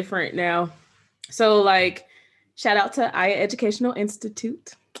much different now. So like, shout out to Aya Educational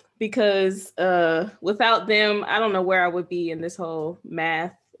Institute, because without them, I don't know where I would be in this whole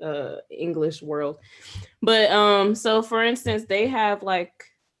math, English world. But so for instance, they do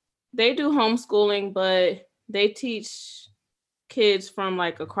homeschooling, but they teach kids from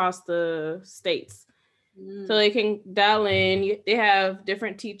like across the states. So they can dial in. They have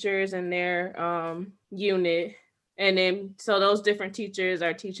different teachers in their unit. And then, so those different teachers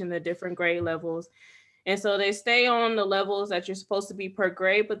are teaching the different grade levels. And so they stay on the levels that you're supposed to be per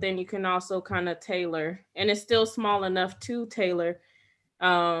grade, but then you can also kind of tailor. And it's still small enough to tailor,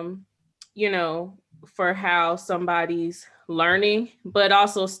 you know, for how somebody's learning, but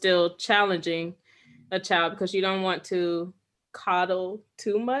also still challenging a child because you don't want to coddle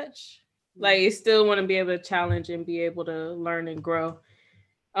too much. Like you still want to be able to challenge and be able to learn and grow.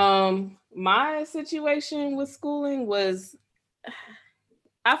 My situation with schooling was,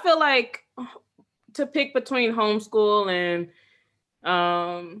 I feel like to pick between homeschool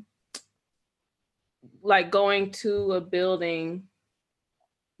and like going to a building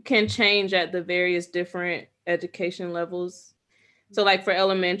can change at the various different education levels. So like for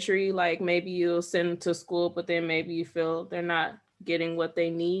elementary, like maybe you'll send them to school, but then maybe you feel they're not getting what they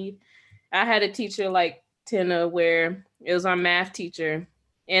need. I had a teacher like Tina where it was our math teacher,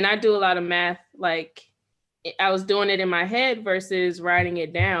 and I do a lot of math, like I was doing it in my head versus writing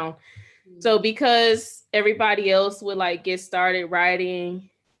it down. So because everybody else would like get started writing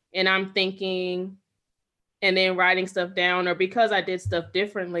and I'm thinking and then writing stuff down, or because I did stuff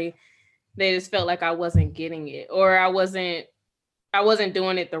differently, they just felt like I wasn't getting it, or I wasn't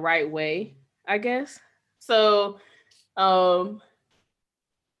doing it the right way, I guess. So,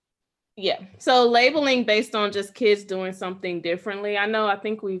 yeah. So labeling based on just kids doing something differently. I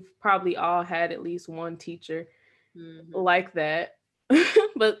think we've probably all had at least one teacher like that.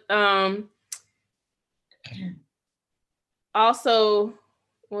 But also,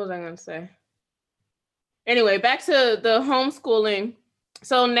 what was I going to say? Anyway, back to the homeschooling.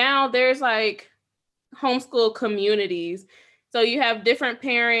 So now there's like homeschool communities. So you have different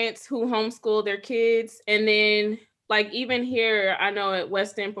parents who homeschool their kids. And then like even here, I know at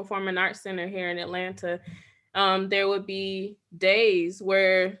West End Performing Arts Center here in Atlanta, there would be days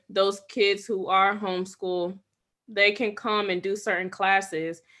where those kids who are homeschooled, they can come and do certain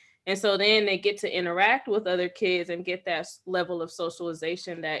classes. And so then they get to interact with other kids and get that level of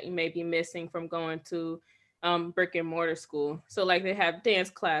socialization that you may be missing from going to brick and mortar school. So like they have dance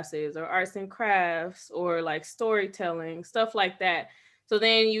classes or arts and crafts or like storytelling, stuff like that. So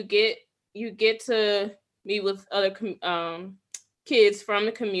then you get to meet with other kids from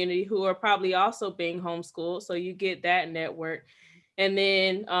the community who are probably also being homeschooled. So you get that network. And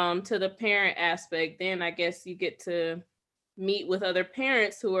then to the parent aspect, then I guess you get to meet with other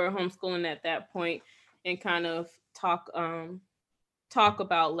parents who are homeschooling at that point and kind of talk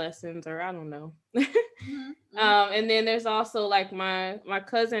about lessons, or I don't know. And then there's also like my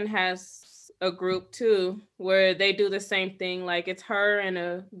cousin has a group too, where they do the same thing. Like it's her and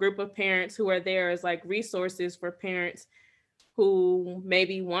a group of parents who are there as like resources for parents who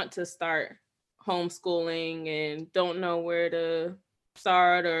maybe want to start homeschooling and don't know where to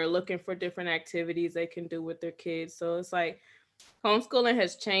start or looking for different activities they can do with their kids. So it's like homeschooling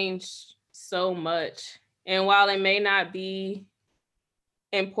has changed so much. And while it may not be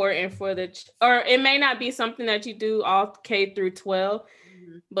important for or it may not be something that you do all K through 12,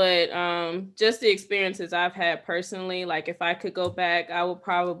 but just the experiences I've had personally, like if I could go back, I would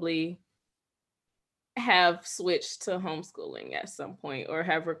probably have switched to homeschooling at some point or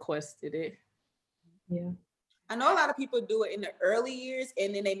have requested it. Yeah. I know a lot of people do it in the early years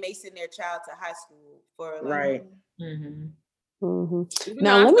and then they may send their child to high school for like, right.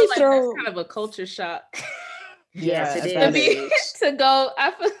 Now let me throw that's kind of a culture shock. Yes, it is. To go,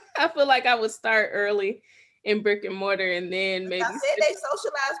 I feel like I would start early in brick and mortar and then maybe I said they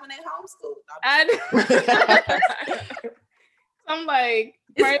socialize when they homeschool. I'm like,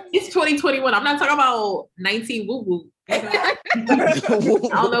 it's 2021. I'm not talking about 19 woo woo. I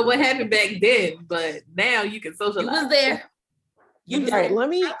don't know what happened back then, but now you can socialize. You was there. All right,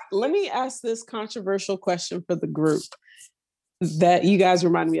 let me ask this controversial question for the group that you guys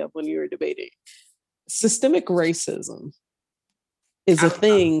reminded me of when you were debating. Systemic racism is a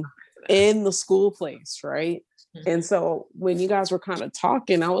thing in the school place, right? And so when you guys were kind of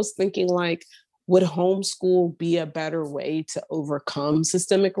talking, I was thinking like, would homeschool be a better way to overcome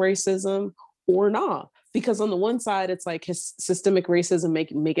systemic racism or not? Because on the one side, it's like his systemic racism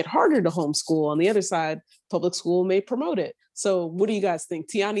make it harder to homeschool. On the other side, public school may promote it. So what do you guys think?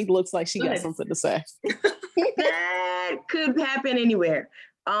 Tiani looks like she got something to say. That could happen anywhere.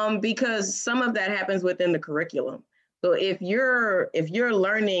 Because some of that happens within the curriculum. So if you're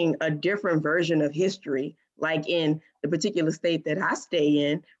learning a different version of history, like in the particular state that I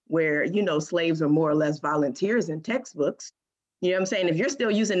stay in, where, you know, slaves are more or less volunteers in textbooks, you know what I'm saying? If you're still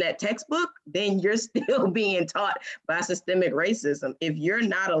using that textbook, then you're still being taught by systemic racism. If you're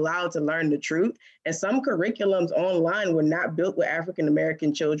not allowed to learn the truth, and some curriculums online were not built with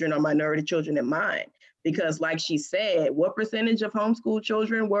African-American children or minority children in mind. Because like she said, what percentage of homeschool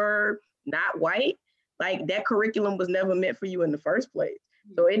children were not white? Like that curriculum was never meant for you in the first place.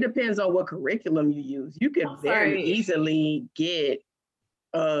 So it depends on what curriculum you use. You could very easily get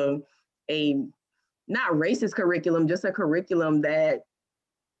a not racist curriculum, just a curriculum that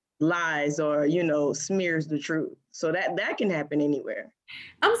lies or, you know, smears the truth. So that can happen anywhere.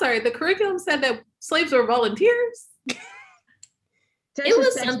 I'm sorry, the curriculum said that slaves were volunteers?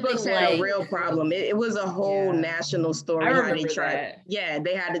 Texas textbooks had a real problem. It was a whole national story. I remember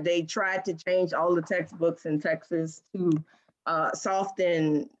They tried to change all the textbooks in Texas to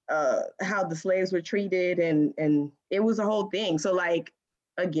soften how the slaves were treated, and it was a whole thing. So like,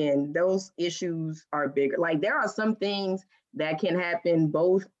 again, those issues are bigger. Like there are some things that can happen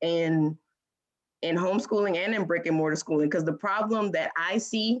both in homeschooling and in brick and mortar schooling, because the problem that I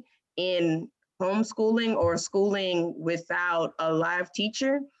see in homeschooling or schooling without a live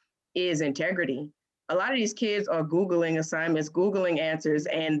teacher is integrity. A lot of these kids are Googling assignments, Googling answers,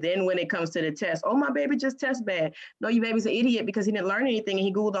 and then when it comes to the test, oh, my baby just test bad. No, your baby's an idiot because he didn't learn anything and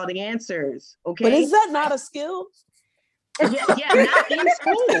he Googled all the answers, okay? But is that not a skill? Yeah, not in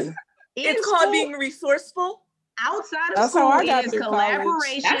school. It's called being resourceful. Outside of school, is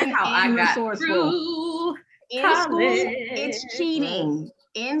collaboration and resourceful. In school, it's cheating.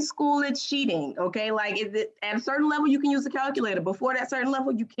 In school, it's cheating, okay? Like at a certain level, you can use a calculator. Before that certain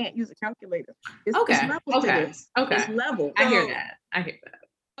level, you can't use a calculator. It's level to this. It's level. I hear that. I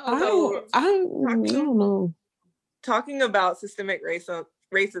don't know. Talking about systemic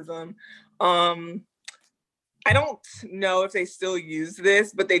racism, I don't know if they still use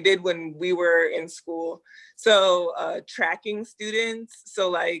this, but they did when we were in school. So tracking students, so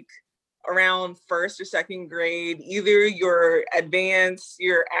like around first or second grade, either you're advanced,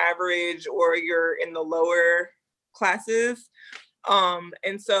 you're average, or you're in the lower classes.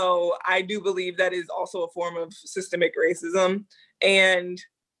 And so I do believe that is also a form of systemic racism. And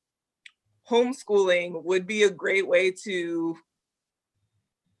homeschooling would be a great way to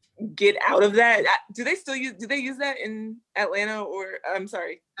get out of that. Do they use that in Atlanta, or I'm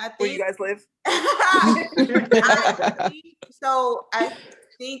sorry, where you guys live? So I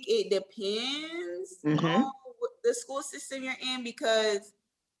think it depends on the school system you're in, because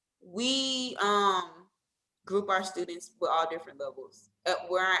we group our students with all different levels.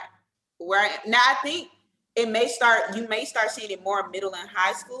 Now I think you may start seeing it more middle and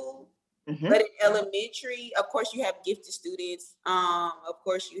high school. But in elementary, of course, you have gifted students. Of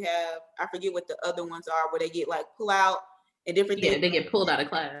course, you have, I forget what the other ones are, where they get like pull out and different things. Yeah, they get pulled out of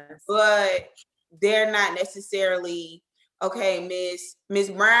class. But they're not necessarily, okay, Miss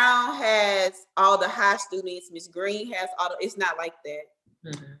Brown has all the high students, Miss Green has all the, it's not like that.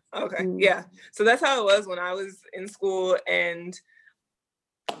 Okay, yeah. So that's how it was when I was in school, and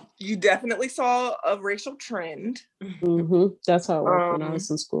you definitely saw a racial trend. That's how it worked when I was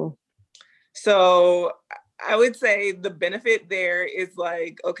in school. So I would say the benefit there is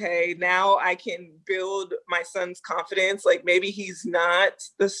like, okay, now I can build my son's confidence. Like maybe he's not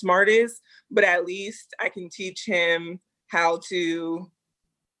the smartest, but at least I can teach him how to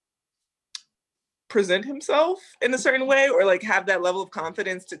present himself in a certain way, or like have that level of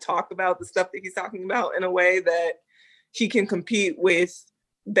confidence to talk about the stuff that he's talking about in a way that he can compete with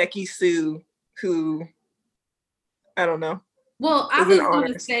Becky Sue, who, I don't know. Well, I was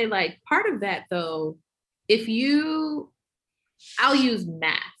going to say, like, part of that, though, I'll use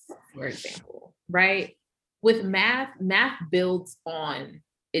math, for example, right? With math builds on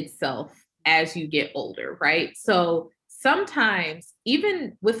itself as you get older, right? So sometimes,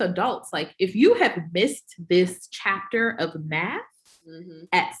 even with adults, like, if you have missed this chapter of math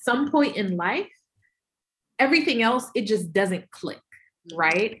at some point in life, everything else, it just doesn't click,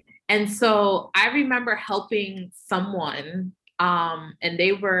 right? And so I remember helping someone, and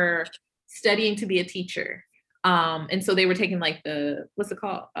they were studying to be a teacher. And so they were taking like what's it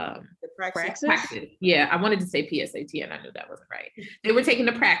called? The praxis. Yeah, I wanted to say PSAT and I knew that wasn't right. They were taking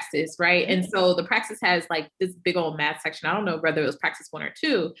the praxis, right? And so the praxis has like this big old math section. I don't know whether it was praxis 1 or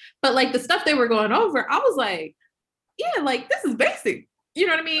 2, but like the stuff they were going over, I was like, yeah, like this is basic. You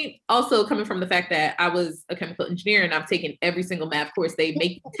know what I mean? Also coming from the fact that I was a chemical engineer and I've taken every single math course they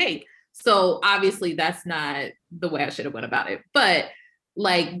make you take. So obviously that's not the way I should have went about it. But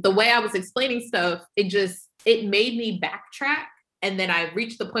like the way I was explaining stuff, it made me backtrack. And then I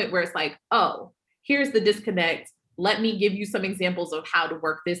reached the point where it's like, oh, here's the disconnect. Let me give you some examples of how to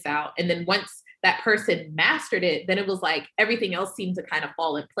work this out. And then once that person mastered it, then it was like everything else seemed to kind of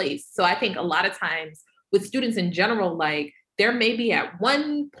fall in place. So I think a lot of times with students in general, like there may be at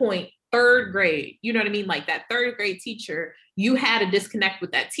one point, 3rd grade, you know what I mean? Like that 3rd grade teacher, you had a disconnect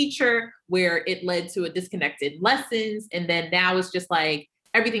with that teacher where it led to a disconnected lessons. And then now it's just like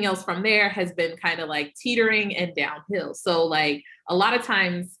everything else from there has been kind of like teetering and downhill. So like a lot of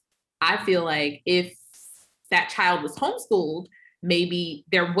times I feel like if that child was homeschooled, maybe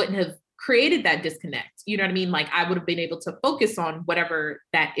there wouldn't have created that disconnect. You know what I mean? Like I would have been able to focus on whatever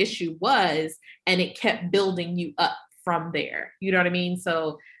that issue was, and it kept building you up from there. You know what I mean?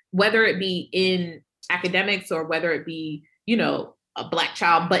 So whether it be in academics or whether it be, you know, a Black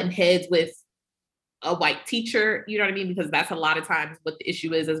child butting heads with a white teacher, you know what I mean? Because that's a lot of times what the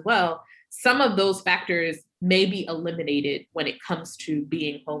issue is as well. Some of those factors may be eliminated when it comes to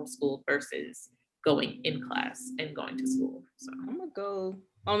being homeschooled versus going in class and going to school. So I'm gonna go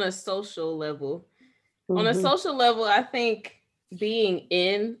on a social level. On a social level, I think being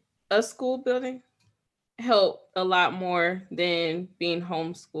in a school building helped a lot more than being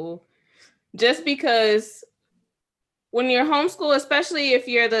homeschooled. Just because when you're homeschooled, especially if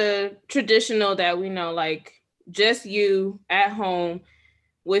you're the traditional that we know, like just you at home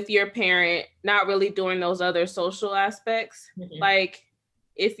with your parent, not really doing those other social aspects. Like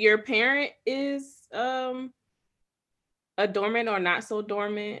if your parent is a dormant or not so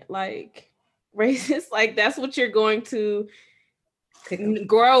dormant, like racist, like that's what you're going to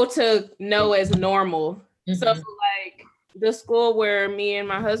grow to know as normal. So like the school where me and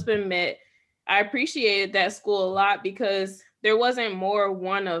my husband met, I appreciated that school a lot because there wasn't more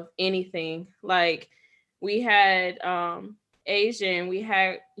one of anything. Like we had Asian, we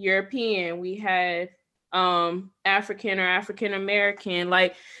had European, we had African or African American.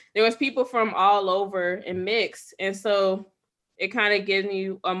 Like there was people from all over and mixed. And so it kind of gives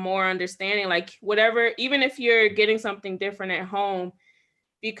you a more understanding, like whatever, even if you're getting something different at home,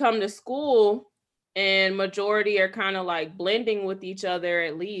 you come to school and majority are kind of like blending with each other,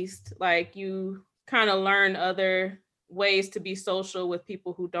 at least like you kind of learn other ways to be social with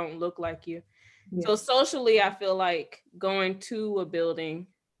people who don't look like you. Yeah. So socially, I feel like going to a building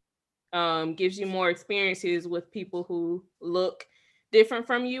gives you more experiences with people who look different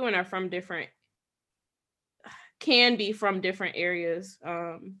from you and are from different, can be from different areas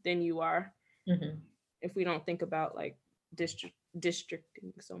than you are. Mm-hmm. If we don't think about like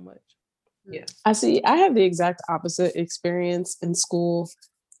districting so much. Yeah. I have the exact opposite experience in school.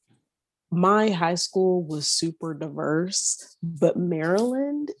 My high school was super diverse, but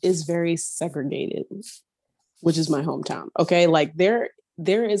Maryland is very segregated, which is my hometown. Okay. Like there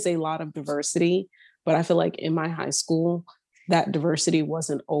is a lot of diversity, but I feel like in my high school, that diversity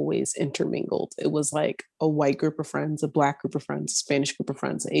wasn't always intermingled. It was like a white group of friends, a Black group of friends, a Spanish group of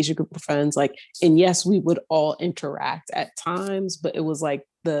friends, an Asian group of friends. Like, and yes, we would all interact at times, but it was like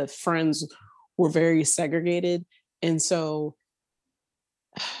the friends were very segregated. And so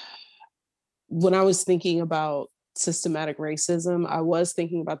when I was thinking about systematic racism, I was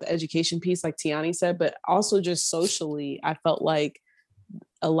thinking about the education piece, like Tiani said, but also just socially, I felt like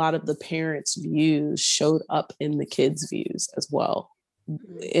a lot of the parents' views showed up in the kids' views as well,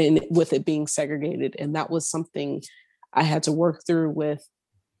 and with it being segregated. And that was something I had to work through with,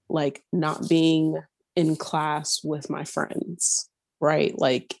 like not being in class with my friends, right?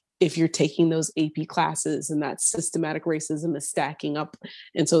 Like if you're taking those AP classes and that systematic racism is stacking up.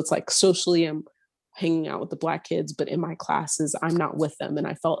 And so it's like socially I'm hanging out with the Black kids, but in my classes, I'm not with them. And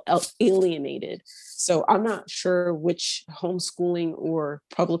I felt alienated. So I'm not sure which homeschooling or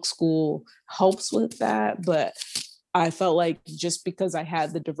public school helps with that, but I felt like just because I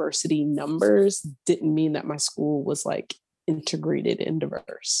had the diversity numbers didn't mean that my school was like integrated and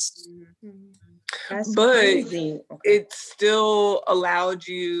diverse. That's but crazy. It still allowed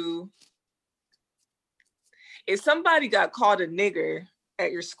you, if somebody got called a nigger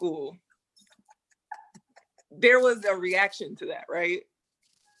at your school, there was a reaction to that, right?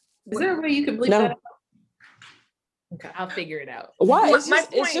 Is there a way you can bleep that out? Okay, I'll figure it out. Why?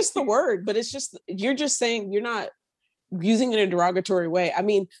 It's just the word, but it's just, you're just saying, you're not using it in a derogatory way. I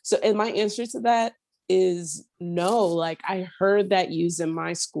mean, so, and my answer to that is no. Like I heard that used in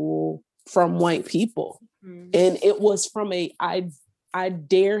my school from white people. Mm-hmm. And it was from I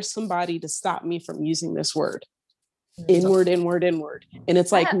dare somebody to stop me from using this word. Inward. And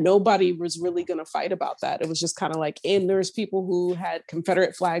it's like nobody was really going to fight about that. It was just kind of like, and there's people who had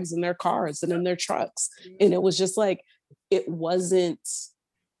Confederate flags in their cars and in their trucks. And it was just like, it was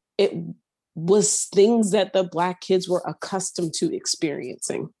things that the Black kids were accustomed to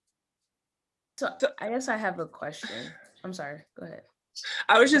experiencing. So I guess I have a question. I'm sorry, go ahead.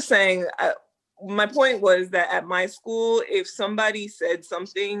 I was just saying, my point was that at my school, if somebody said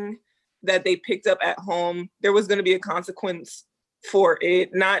something that they picked up at home, there was going to be a consequence for it,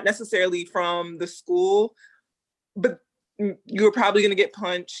 not necessarily from the school, but you were probably going to get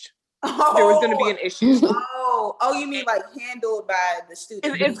punched. Oh, there was going to be an issue. Oh, you mean like handled by the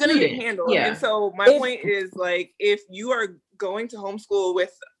student? It's going to get handled. Yeah. And so my point is, like, if you are going to homeschool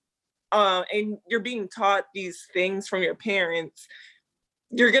with, and you're being taught these things from your parents,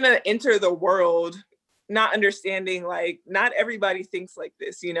 you're going to enter the world not understanding, like, not everybody thinks like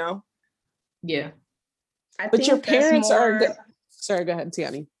this, you know? Yeah. But your parents are sorry, go ahead,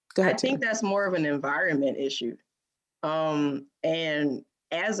 Tiani. Go ahead. I think that's more of an environment issue. And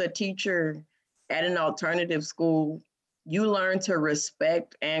as a teacher at an alternative school, you learn to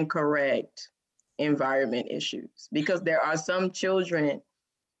respect and correct environment issues, because there are some children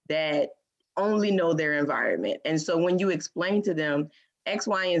that only know their environment. And so when you explain to them X,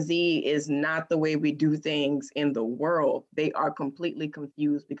 Y, and Z is not the way we do things in the world, they are completely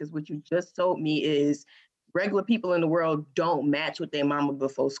confused, because what you just told me is regular people in the world don't match with their mama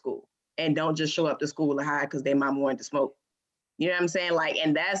before school and don't just show up to school to hide because their mama wanted to smoke. You know what I'm saying? Like,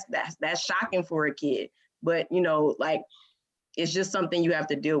 and that's shocking for a kid. But, you know, like, it's just something you have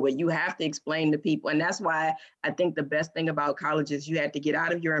to deal with. You have to explain to people. And that's why I think the best thing about college is you had to get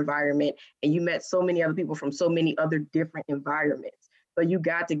out of your environment, and you met so many other people from so many other different environments. So you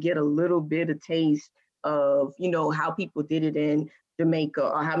got to get a little bit of taste of, you know, how people did it in Jamaica,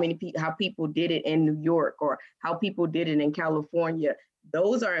 or how people did it in New York, or how people did it in California.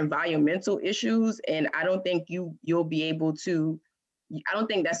 Those are environmental issues, and I don't think you'll be able to. I don't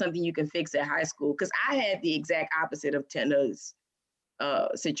think that's something you can fix at high school, because I had the exact opposite of Tena's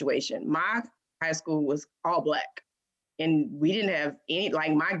situation. My high school was all Black. And we didn't have any,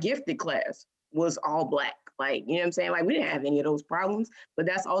 like my gifted class was all Black. Like, you know what I'm saying? Like we didn't have any of those problems, but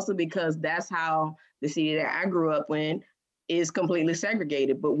that's also because that's how the city that I grew up in is completely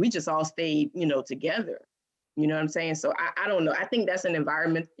segregated, but we just all stayed, together. You know what I'm saying? So I don't know. I think that's an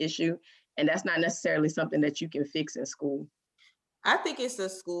environment issue, and that's not necessarily something that you can fix in school. I think it's a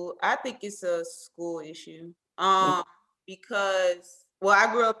school issue. Because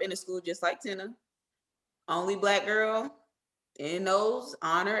I grew up in a school just like Tina, only Black girl in those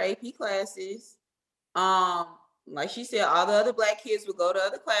honor AP classes. Like she said, all the other Black kids would go to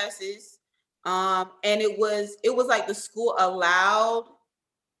other classes. And it was like the school allowed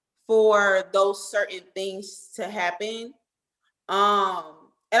for those certain things to happen.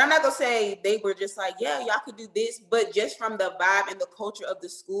 And I'm not gonna say they were just like, yeah, y'all could do this, but just from the vibe and the culture of the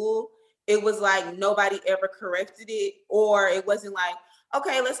school, it was like nobody ever corrected it, or it wasn't like,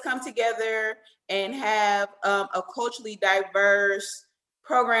 okay, let's come together and have a culturally diverse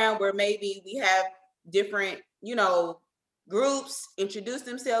program where maybe we have different, groups introduce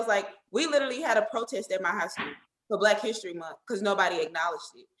themselves. Like we literally had a protest at my high school for Black History Month because nobody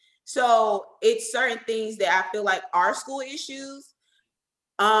acknowledged it. So it's certain things that I feel like are school issues.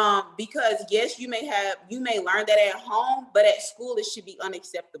 Because yes, you may learn that at home, but at school it should be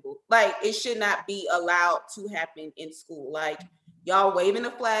unacceptable. Like it should not be allowed to happen in school. Like y'all waving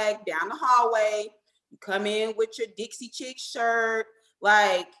the flag down the hallway, you come in with your Dixie Chick shirt,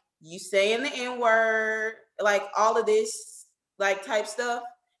 like you saying the N-word, like all of this like type stuff.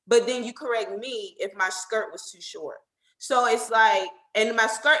 But then you correct me if my skirt was too short. So it's like, and my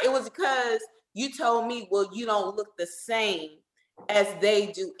skirt, it was because you told me, well, you don't look the same as they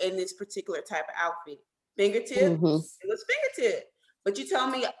do in this particular type of outfit. Fingertip, It was fingertip. But you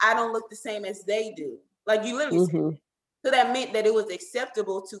told me I don't look the same as they do. Like you literally said that. So that meant that it was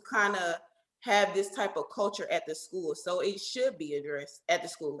acceptable to kind of have this type of culture at the school. So it should be addressed at the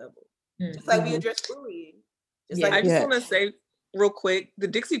school level. Just like we address bullying. I just want to say real quick, the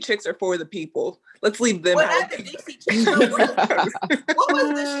Dixie Chicks are for the people. Let's leave them out. Not the Dixie Chicks. What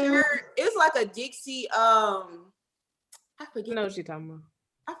was the shirt? It's like a Dixie, I forget. You know what you're talking about.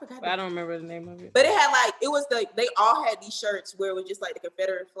 I forgot. I don't remember the name of it. But it had like, they all had these shirts where it was just like the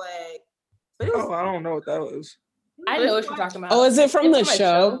Confederate flag. But it was, I don't know what that was. I know what you're talking about. Oh, is it from the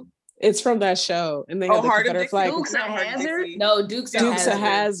show? It's from that show. And they had the Confederate flag. Dukes of Hazzard? No, Dukes of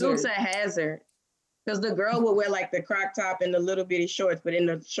Hazzard. Dukes of Hazzard. Because the girl would wear like the crop top and the little bitty shorts, but in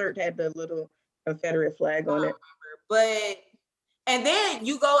the shirt had the little Confederate flag on it. But, and then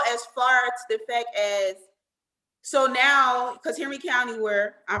you go as far to the fact as, so now, because Henry County,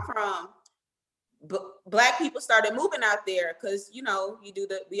 where I'm from, Black people started moving out there because,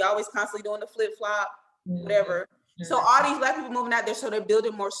 we always constantly doing the flip-flop, whatever. So all these Black people moving out there, so they're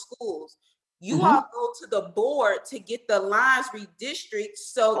building more schools. You all go to the board to get the lines redistricted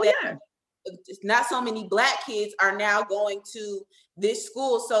so that not so many Black kids are now going to this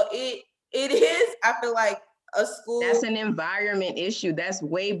school. So it is, I feel like, a school. That's an environment issue. That's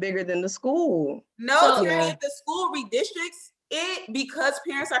way bigger than the school. No, if the school redistricts it because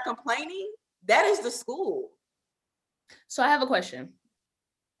parents are complaining, that is the school. So I have a question.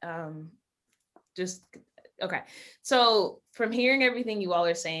 Okay. So from hearing everything you all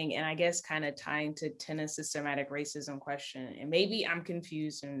are saying, and I guess kind of tying to Tina's systematic racism question, and maybe I'm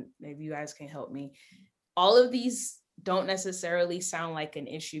confused and maybe you guys can help me. All of these don't necessarily sound like an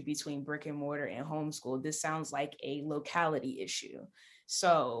issue between brick and mortar and homeschool. This sounds like a locality issue.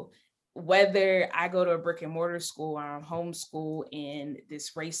 So whether I go to a brick and mortar school or I'm homeschool in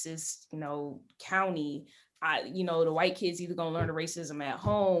this racist, county, the white kids either gonna learn the racism at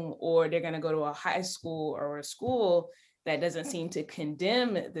home or they're gonna go to a high school or a school that doesn't seem to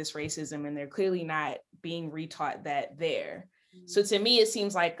condemn this racism, and they're clearly not being retaught that there. So to me, it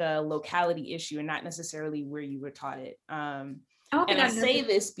seems like a locality issue and not necessarily where you were taught it. And I say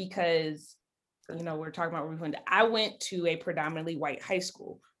this because, we're talking about, I went to a predominantly white high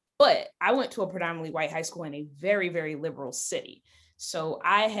school, but I went to a predominantly white high school in a very, very liberal city. So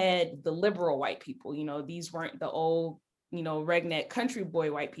I had the liberal white people, these weren't the old, redneck country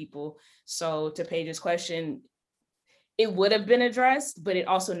boy white people. So to Paige's question, it would have been addressed, but it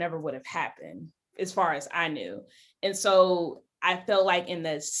also never would have happened as far as I knew. And so I felt like in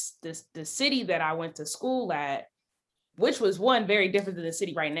the city that I went to school at, which was very different than the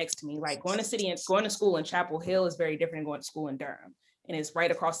city right next to me. Like going to school in Chapel Hill is very different than going to school in Durham. And it's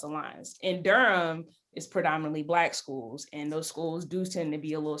right across the lines. In Durham, it's predominantly Black schools, and those schools do tend to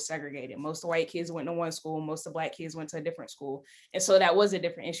be a little segregated. Most of the white kids went to one school, most of the Black kids went to a different school. And so that was a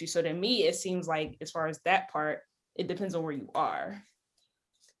different issue. So to me, it seems like as far as that part, it depends on where you are.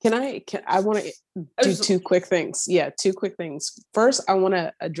 I want to do two quick things. Yeah, two quick things. First, I want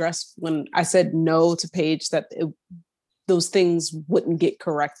to address when I said no to Paige that those things wouldn't get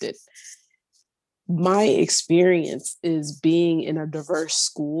corrected. My experience is being in a diverse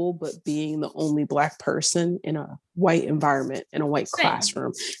school, but being the only Black person in a white environment, in a white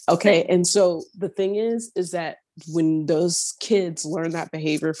classroom. Okay. And so the thing is that when those kids learn that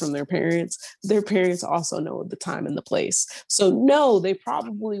behavior from their parents also know the time and the place. So no, they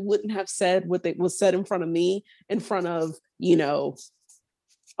probably wouldn't have said what they was said in front of me, in front of, a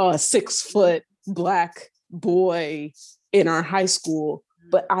 6-foot Black boy in our high school.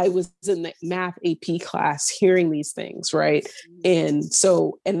 But I was in the math AP class hearing these things, right? And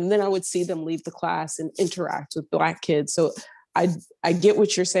then I would see them leave the class and interact with Black kids. So I get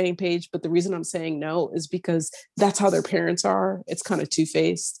what you're saying, Paige, but the reason I'm saying no is because that's how their parents are. It's kind of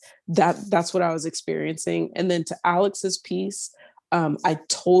two-faced. That's what I was experiencing. And then to Alex's piece, I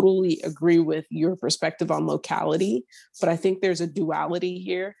totally agree with your perspective on locality, but I think there's a duality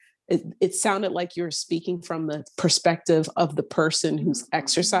here. It sounded like you're speaking from the perspective of the person who's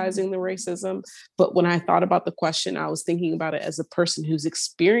exercising the racism. But when I thought about the question, I was thinking about it as a person who's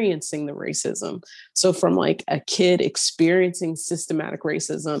experiencing the racism. So from like a kid experiencing systematic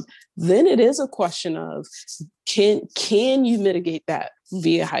racism, then it is a question of, can you mitigate that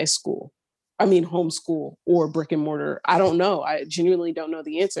via homeschool or brick and mortar? I don't know. I genuinely don't know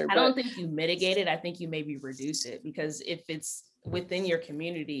the answer. I don't think you mitigate it. I think you maybe reduce it, because if it's within your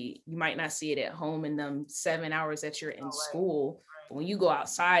community, you might not see it at home in them 7 hours that you're in school. But when you go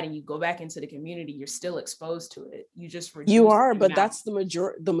outside and you go back into the community, you're still exposed to it. You just you are, but that's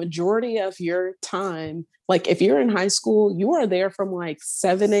the majority of your time. Like if you're in high school, you are there from like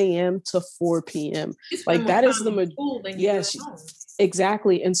 7 a.m. to 4 p.m. Like that is yes,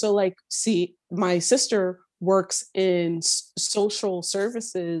 exactly. And so like, see, my sister works in social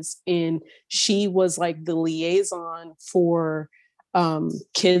services, and she was like the liaison for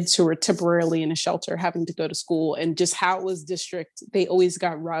kids who were temporarily in a shelter having to go to school, and just how it was district, they always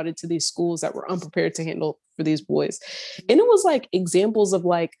got routed to these schools that were unprepared to handle for these boys. And it was like examples of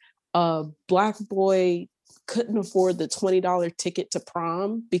like a Black boy couldn't afford the $20 ticket to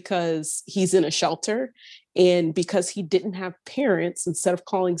prom because he's in a shelter. And because he didn't have parents, instead of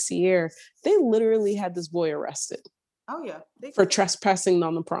calling Sierra, they literally had this boy arrested. Oh yeah. For trespassing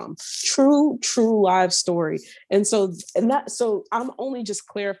on the prom. True live story. And so I'm only just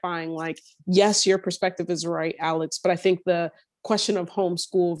clarifying, like, yes, your perspective is right, Alex, but I think the question of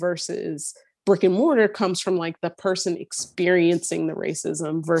homeschool versus brick and mortar comes from like the person experiencing the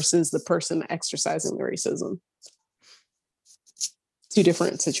racism versus the person exercising the racism. Two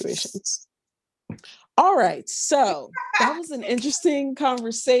different situations. All right, so that was an interesting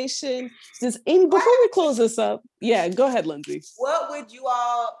conversation. Before we close this up, yeah, go ahead, Lindsay. What would you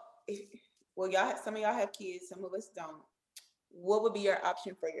all, some of y'all have kids, some of us don't. What would be your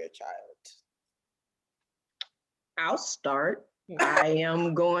option for your child? I'll start. I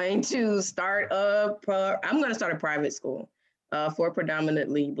am going to start a private school for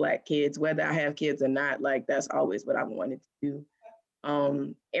predominantly Black kids, whether I have kids or not. Like that's always what I wanted to do.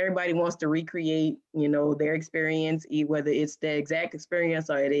 Everybody wants to recreate, their experience, whether it's the exact experience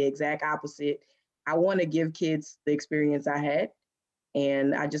or the exact opposite. I want to give kids the experience I had,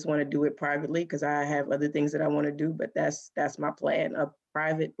 and I just want to do it privately because I have other things that I want to do, but that's my plan, a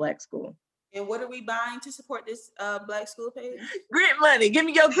private Black school. And what are we buying to support this Black school page? Grant money. Give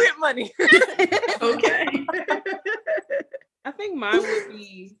me your grant money. Okay. I think mine would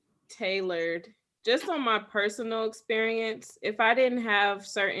be tailored just on my personal experience. If I didn't have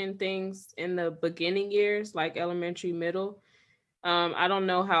certain things in the beginning years, like elementary, middle, I don't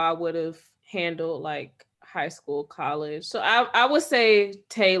know how I would have handled like high school, college. So I would say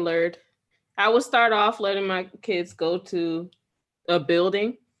tailored. I would start off letting my kids go to a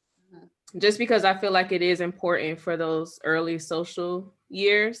building, just because I feel like it is important for those early social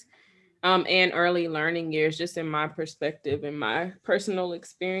years and early learning years, just in my perspective and my personal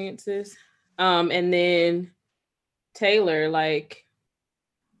experiences. And then Taylor, like,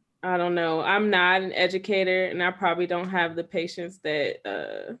 I don't know, I'm not an educator and I probably don't have the patience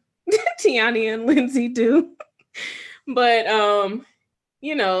that Tiani and Lindsay do. But,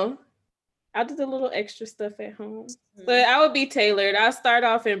 I did a little extra stuff at home. But I would be tailored. I'll start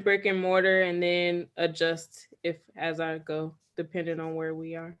off in brick and mortar and then adjust as I go, depending on where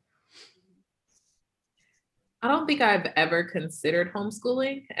we are. I don't think I've ever considered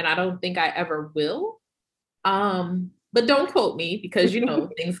homeschooling, and I don't think I ever will. But don't quote me because,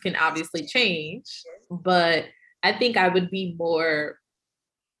 things can obviously change. But I think I would be more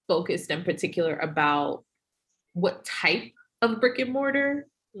focused in particular about what type of brick and mortar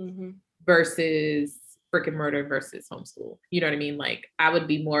versus brick and mortar versus homeschool. You know what I mean? Like I would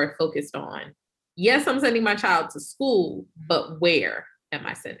be more focused on, yes, I'm sending my child to school, but where am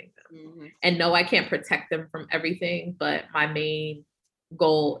I sending them? And no, I can't protect them from everything, but my main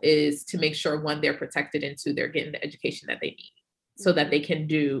goal is to make sure, one, they're protected, and two, they're getting the education that they need so that they can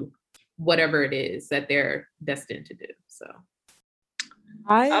do whatever it is that they're destined to do. So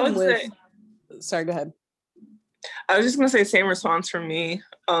I would say, sorry, go ahead. I was just gonna say same response from me.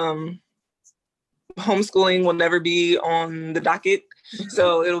 Homeschooling will never be on the docket.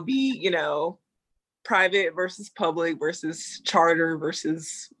 So it'll be, you know, private versus public versus charter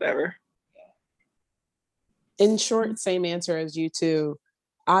versus whatever. In short, same answer as you two.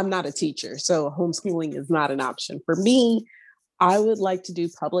 I'm not a teacher, so homeschooling is not an option. For me, I would like to do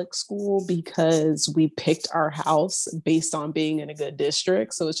public school because we picked our house based on being in a good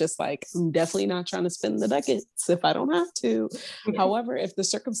district. So it's just like, I'm definitely not trying to spend the ducats if I don't have to. However, if the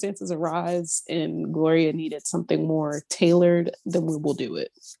circumstances arise and Gloria needed something more tailored, then we will do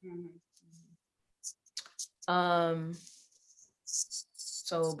it.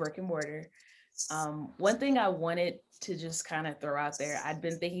 So brick and mortar. One thing I wanted to just kind of throw out there, I'd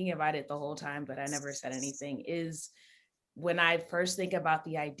been thinking about it the whole time, but I never said anything, is when I first think about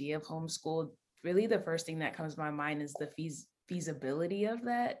the idea of homeschool, really the first thing that comes to my mind is the feasibility of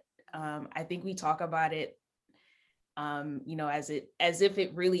that. I think we talk about it, you know, as if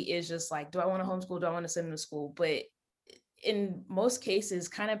it really is just like, do I want to homeschool? Do I want to send them to school? But in most cases,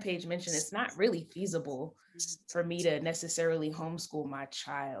 kind of Paige mentioned, it's not really feasible for me to necessarily homeschool my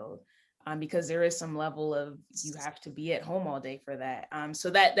child. Because there is some level of, you have to be at home all day for that. So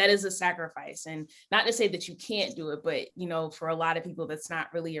that is a sacrifice, and not to say that you can't do it, but you know, for a lot of people, that's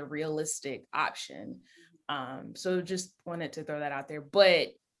not really a realistic option. So just wanted to throw that out there. But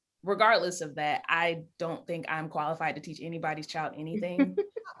regardless of that, I don't think I'm qualified to teach anybody's child anything.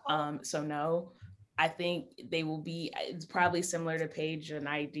 So no, I think they will be, it's probably similar to Paige, an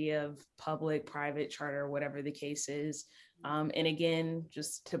idea of public, private, charter, whatever the case is. And again,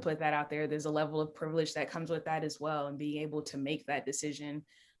 just to put that out there, there's a level of privilege that comes with that as well. And being able to make that decision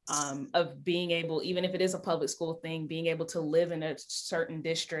of being able, even if it is a public school thing, being able to live in a certain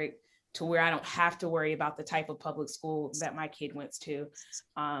district to where I don't have to worry about the type of public school that my kid went to.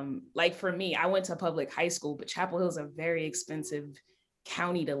 Like for me, I went to public high school, but Chapel Hill is a very expensive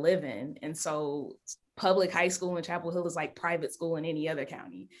county to live in. And so public high school in Chapel Hill is like private school in any other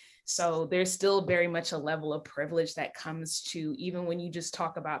county. So there's still very much a level of privilege that comes to, even when you just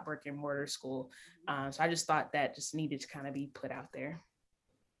talk about brick and mortar school. So I just thought that just needed to kind of be put out there.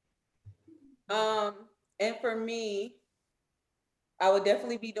 And for me, I would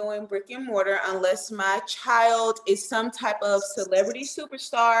definitely be doing brick and mortar unless my child is some type of celebrity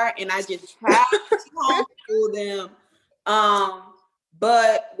superstar and I just have to homeschool them.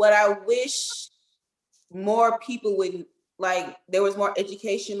 But what I wish more people would, like, there was more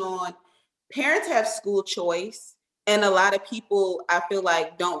education on, parents have school choice, and a lot of people, I feel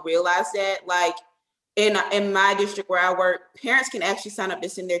like, don't realize that. Like in my district where I work, parents can actually sign up to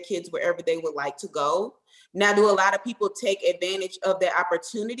send their kids wherever they would like to go. Now, do a lot of people take advantage of that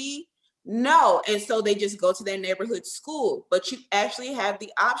opportunity? No. And so they just go to their neighborhood school, but you actually have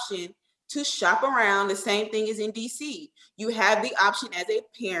the option to shop around. The same thing is in DC. You have the option as a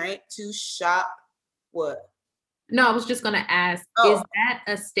parent to shop what? No, I was just going to ask, is that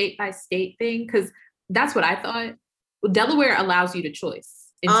a state by state thing? Because that's what I thought. Delaware allows you to choice.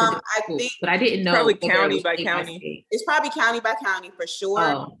 I think, but I didn't know. Probably county by county. It's probably county by county for sure.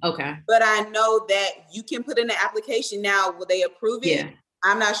 Oh, okay. But I know that you can put in an application now. Will they approve it? Yeah.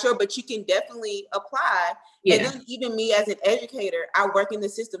 I'm not sure, but you can definitely apply. Yeah. And then even me as an educator, I work in the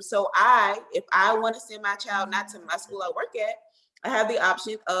system. So if I want to send my child not to my school I work at, I have the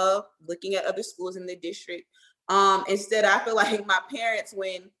option of looking at other schools in the district. Instead, I feel like my parents,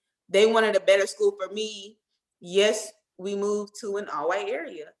 when they wanted a better school for me, yes, we moved to an all-white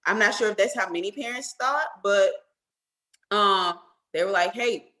area. I'm not sure if that's how many parents thought, but they were like,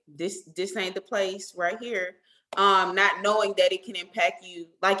 hey, this ain't the place right here. Not knowing that it can impact you.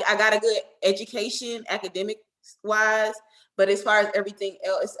 Like, I got a good education, academic wise, but as far as everything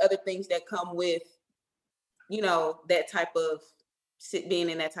else, other things that come with, you know, that type of being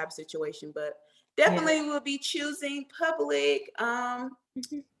in that type of situation. But definitely will be choosing public. I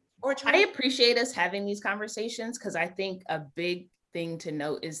appreciate us having these conversations, because I think a big thing to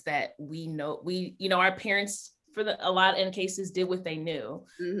note is that we know our parents a lot in cases did what they knew.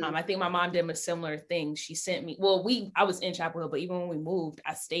 I think my mom did a similar thing. She sent me, I was in Chapel Hill, but even when we moved,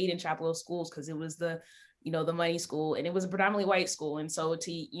 I stayed in Chapel Hill schools because it was the money school, and it was a predominantly white school. And so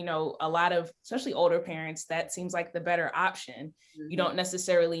to, a lot of, especially older parents, that seems like the better option. You don't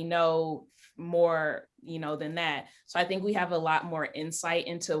necessarily know more, than that. So I think we have a lot more insight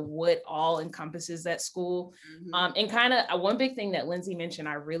into what all encompasses that school. And kind of one big thing that Lindsay mentioned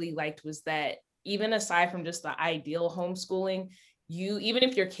I really liked was that even aside from just the ideal homeschooling, even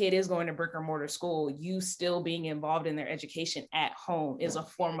if your kid is going to brick or mortar school, you still being involved in their education at home is a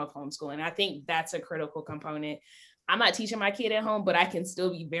form of homeschooling. I think that's a critical component. I'm not teaching my kid at home, but I can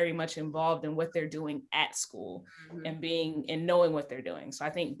still be very much involved in what they're doing at school and knowing what they're doing. So I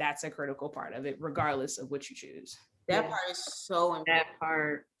think that's a critical part of it, regardless of what you choose. That part is so important. That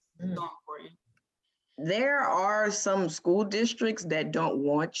part. So important. There are some school districts that don't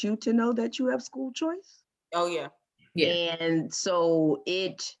want you to know that you have school choice. Oh yeah. Yeah. And so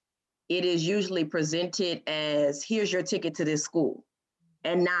it is usually presented as, here's your ticket to this school,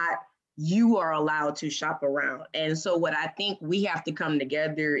 and not you are allowed to shop around. And so what I think we have to come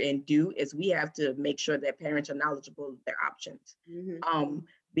together and do is we have to make sure that parents are knowledgeable of their options.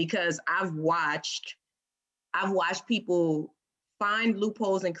 Because I've watched people find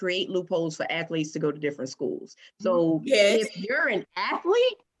loopholes and create loopholes for athletes to go to different schools. So if you're an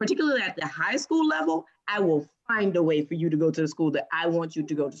athlete, particularly at the high school level, I will find a way for you to go to the school that I want you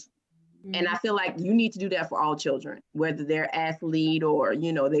to go to. And I feel like you need to do that for all children, whether they're athlete or,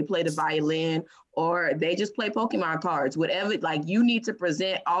 they play the violin or they just play Pokemon cards, whatever. Like, you need to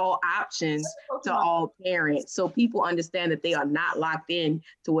present all options to all parents so people understand that they are not locked in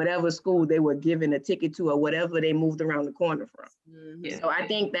to whatever school they were given a ticket to or whatever they moved around the corner from. So I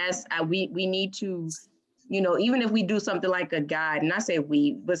think that's, we need to, even if we do something like a guide, and I say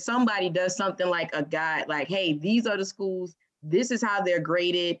we, but somebody does something like a guide, like, hey, these are the schools, this is how they're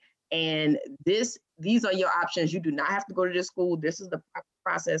graded, and these are your options. You do not have to go to this school. This is the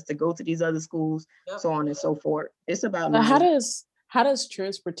process to go to these other schools, so on and so forth. It's about. But how does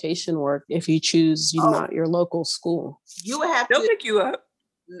transportation work if you choose not your local school? You would have They'll to pick you up.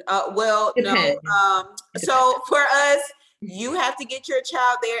 No. So for us, you have to get your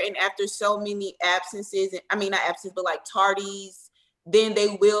child there, and after so many absences, not absences, but like tardies, then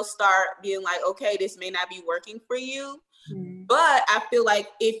they will start being like, okay, this may not be working for you. But I feel like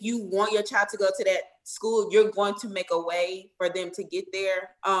if you want your child to go to that school, you're going to make a way for them to get there.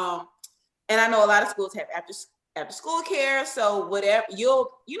 And I know a lot of schools have after school care. So whatever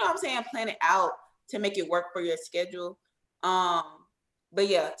plan it out to make it work for your schedule. But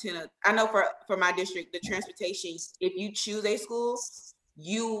yeah, Tina, I know for my district, the transportation, if you choose a school,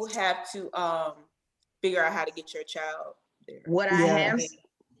 you have to figure out how to get your child there.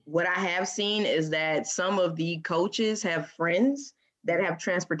 What I have seen is that some of the coaches have friends that have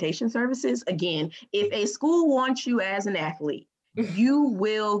transportation services. Again, if a school wants you as an athlete, you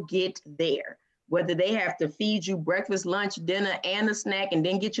will get there. Whether they have to feed you breakfast, lunch, dinner, and a snack, and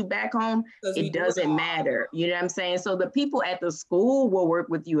then get you back home, it doesn't matter. You know what I'm saying? So the people at the school will work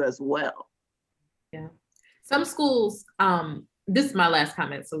with you as well. Yeah. Some schools, this is my last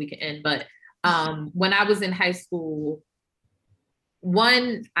comment so we can end, but when I was in high school,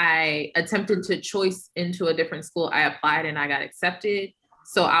 I attempted to choice into a different school. I applied and I got accepted.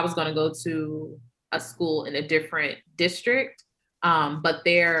 So I was going to go to a school in a different district, but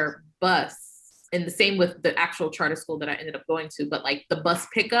their bus, and the same with the actual charter school that I ended up going to, but like the bus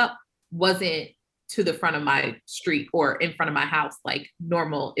pickup wasn't to the front of my street or in front of my house, like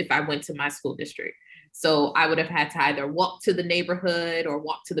normal if I went to my school district. So I would have had to either walk to the neighborhood or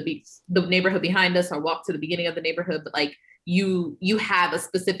walk to the neighborhood behind us or walk to the beginning of the neighborhood. But like you have a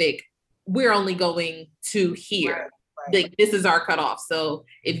specific, we're only going to here. Right. Like, this is our cutoff. So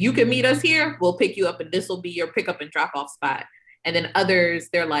if you can meet us here, we'll pick you up and this will be your pickup and drop off spot. And then others,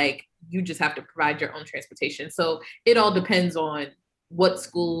 they're like, you just have to provide your own transportation. So it all depends on what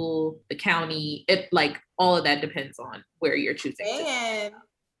school, the county, all of that depends on where you're choosing. And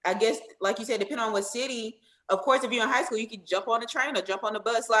I guess, like you said, depending on what city, of course, if you're in high school, you can jump on the train or jump on the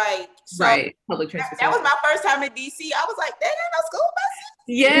bus. Right, public transportation. That was my first time in DC. I was like, there ain't no school buses.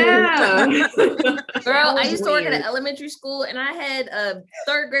 Yeah. Girl, I used to work at an elementary school and I had a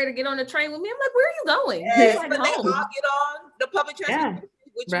third grader get on the train with me. I'm like, where are you going? Yes, like, but home. they all get on the public transportation,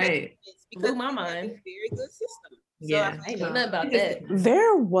 which right. Because blew my mind. It's a very good system. Yeah. I know nothing about that.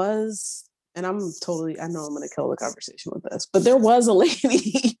 There was, and I know I'm going to kill the conversation with this, but there was a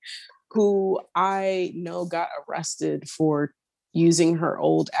lady who I know got arrested for using her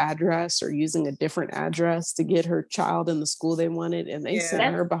old address or using a different address to get her child in the school they wanted, and they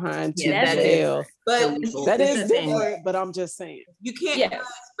sent her behind to jail. But that is different, but I'm just saying. You can't,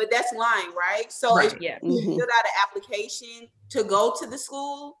 but that's lying, right? So if you fill out an application to go to the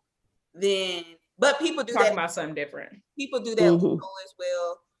school, then, but people do talking about something different. People do that with school as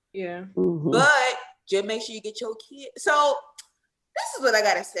well. Yeah. But just make sure you get your kid. So this is what I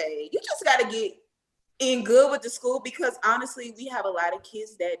gotta say. You just gotta get in good with the school, because honestly, we have a lot of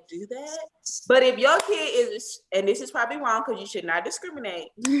kids that do that. But if your kid is, and this is probably wrong because you should not discriminate,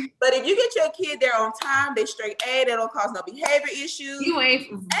 but if you get your kid there on time, they straight A, they don't cause no behavior issues. You ain't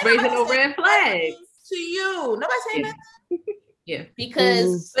raising no red flags. To you. Nobody saying that. Yeah.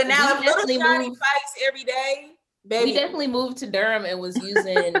 Because but now if little Johnny fights every day, baby. We definitely moved to Durham and was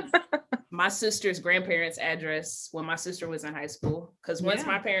using my sister's grandparents' address when my sister was in high school. Because once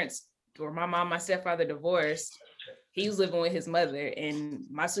my parents, or my mom, my stepfather divorced, he was living with his mother, and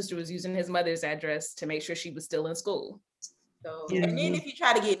my sister was using his mother's address to make sure she was still in school. So, and then if you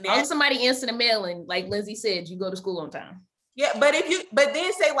try to get nasty, somebody answer the mail, and like Lindsay said, you go to school on time. Yeah, but but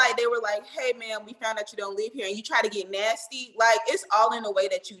then say like they were like, hey man, we found out you don't live here, and you try to get nasty, like it's all in the way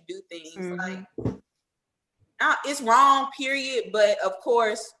that you do things. Like it's wrong, period. But of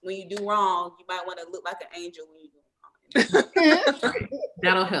course, when you do wrong, you might want to look like an angel when you do.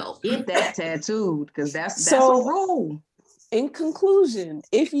 That'll help. Get that tattooed, because that's a rule. In conclusion,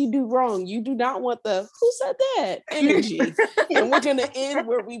 if you do wrong, you do not want the "who said that" energy. And we're gonna end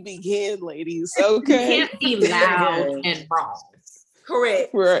where we began, ladies. Okay. You can't be loud and wrong.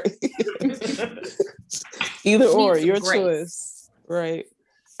 Correct. Right. Either or, your choice. Right.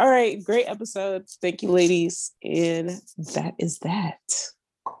 All right. Great episode. Thank you, ladies. And that is that.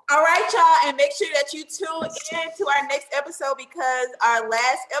 All right, y'all, and make sure that you tune in to our next episode, because our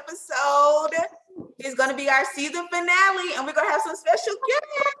last episode is going to be our season finale, and we're going to have some special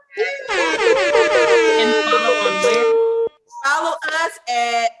guests. And follow us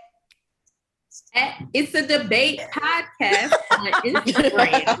at It's a Debate Podcast on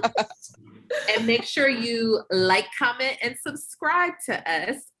Instagram. And make sure you like, comment, and subscribe to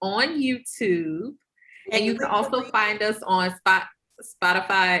us on YouTube. And you can also find us on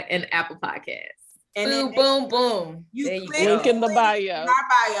Spotify and Apple Podcasts. And boom, boom, boom. Link in the bio. In our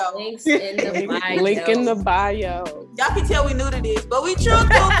bio. Links in the bio. Link in the bio. Y'all can tell we new to this, but we true to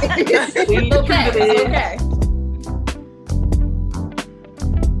it. Okay.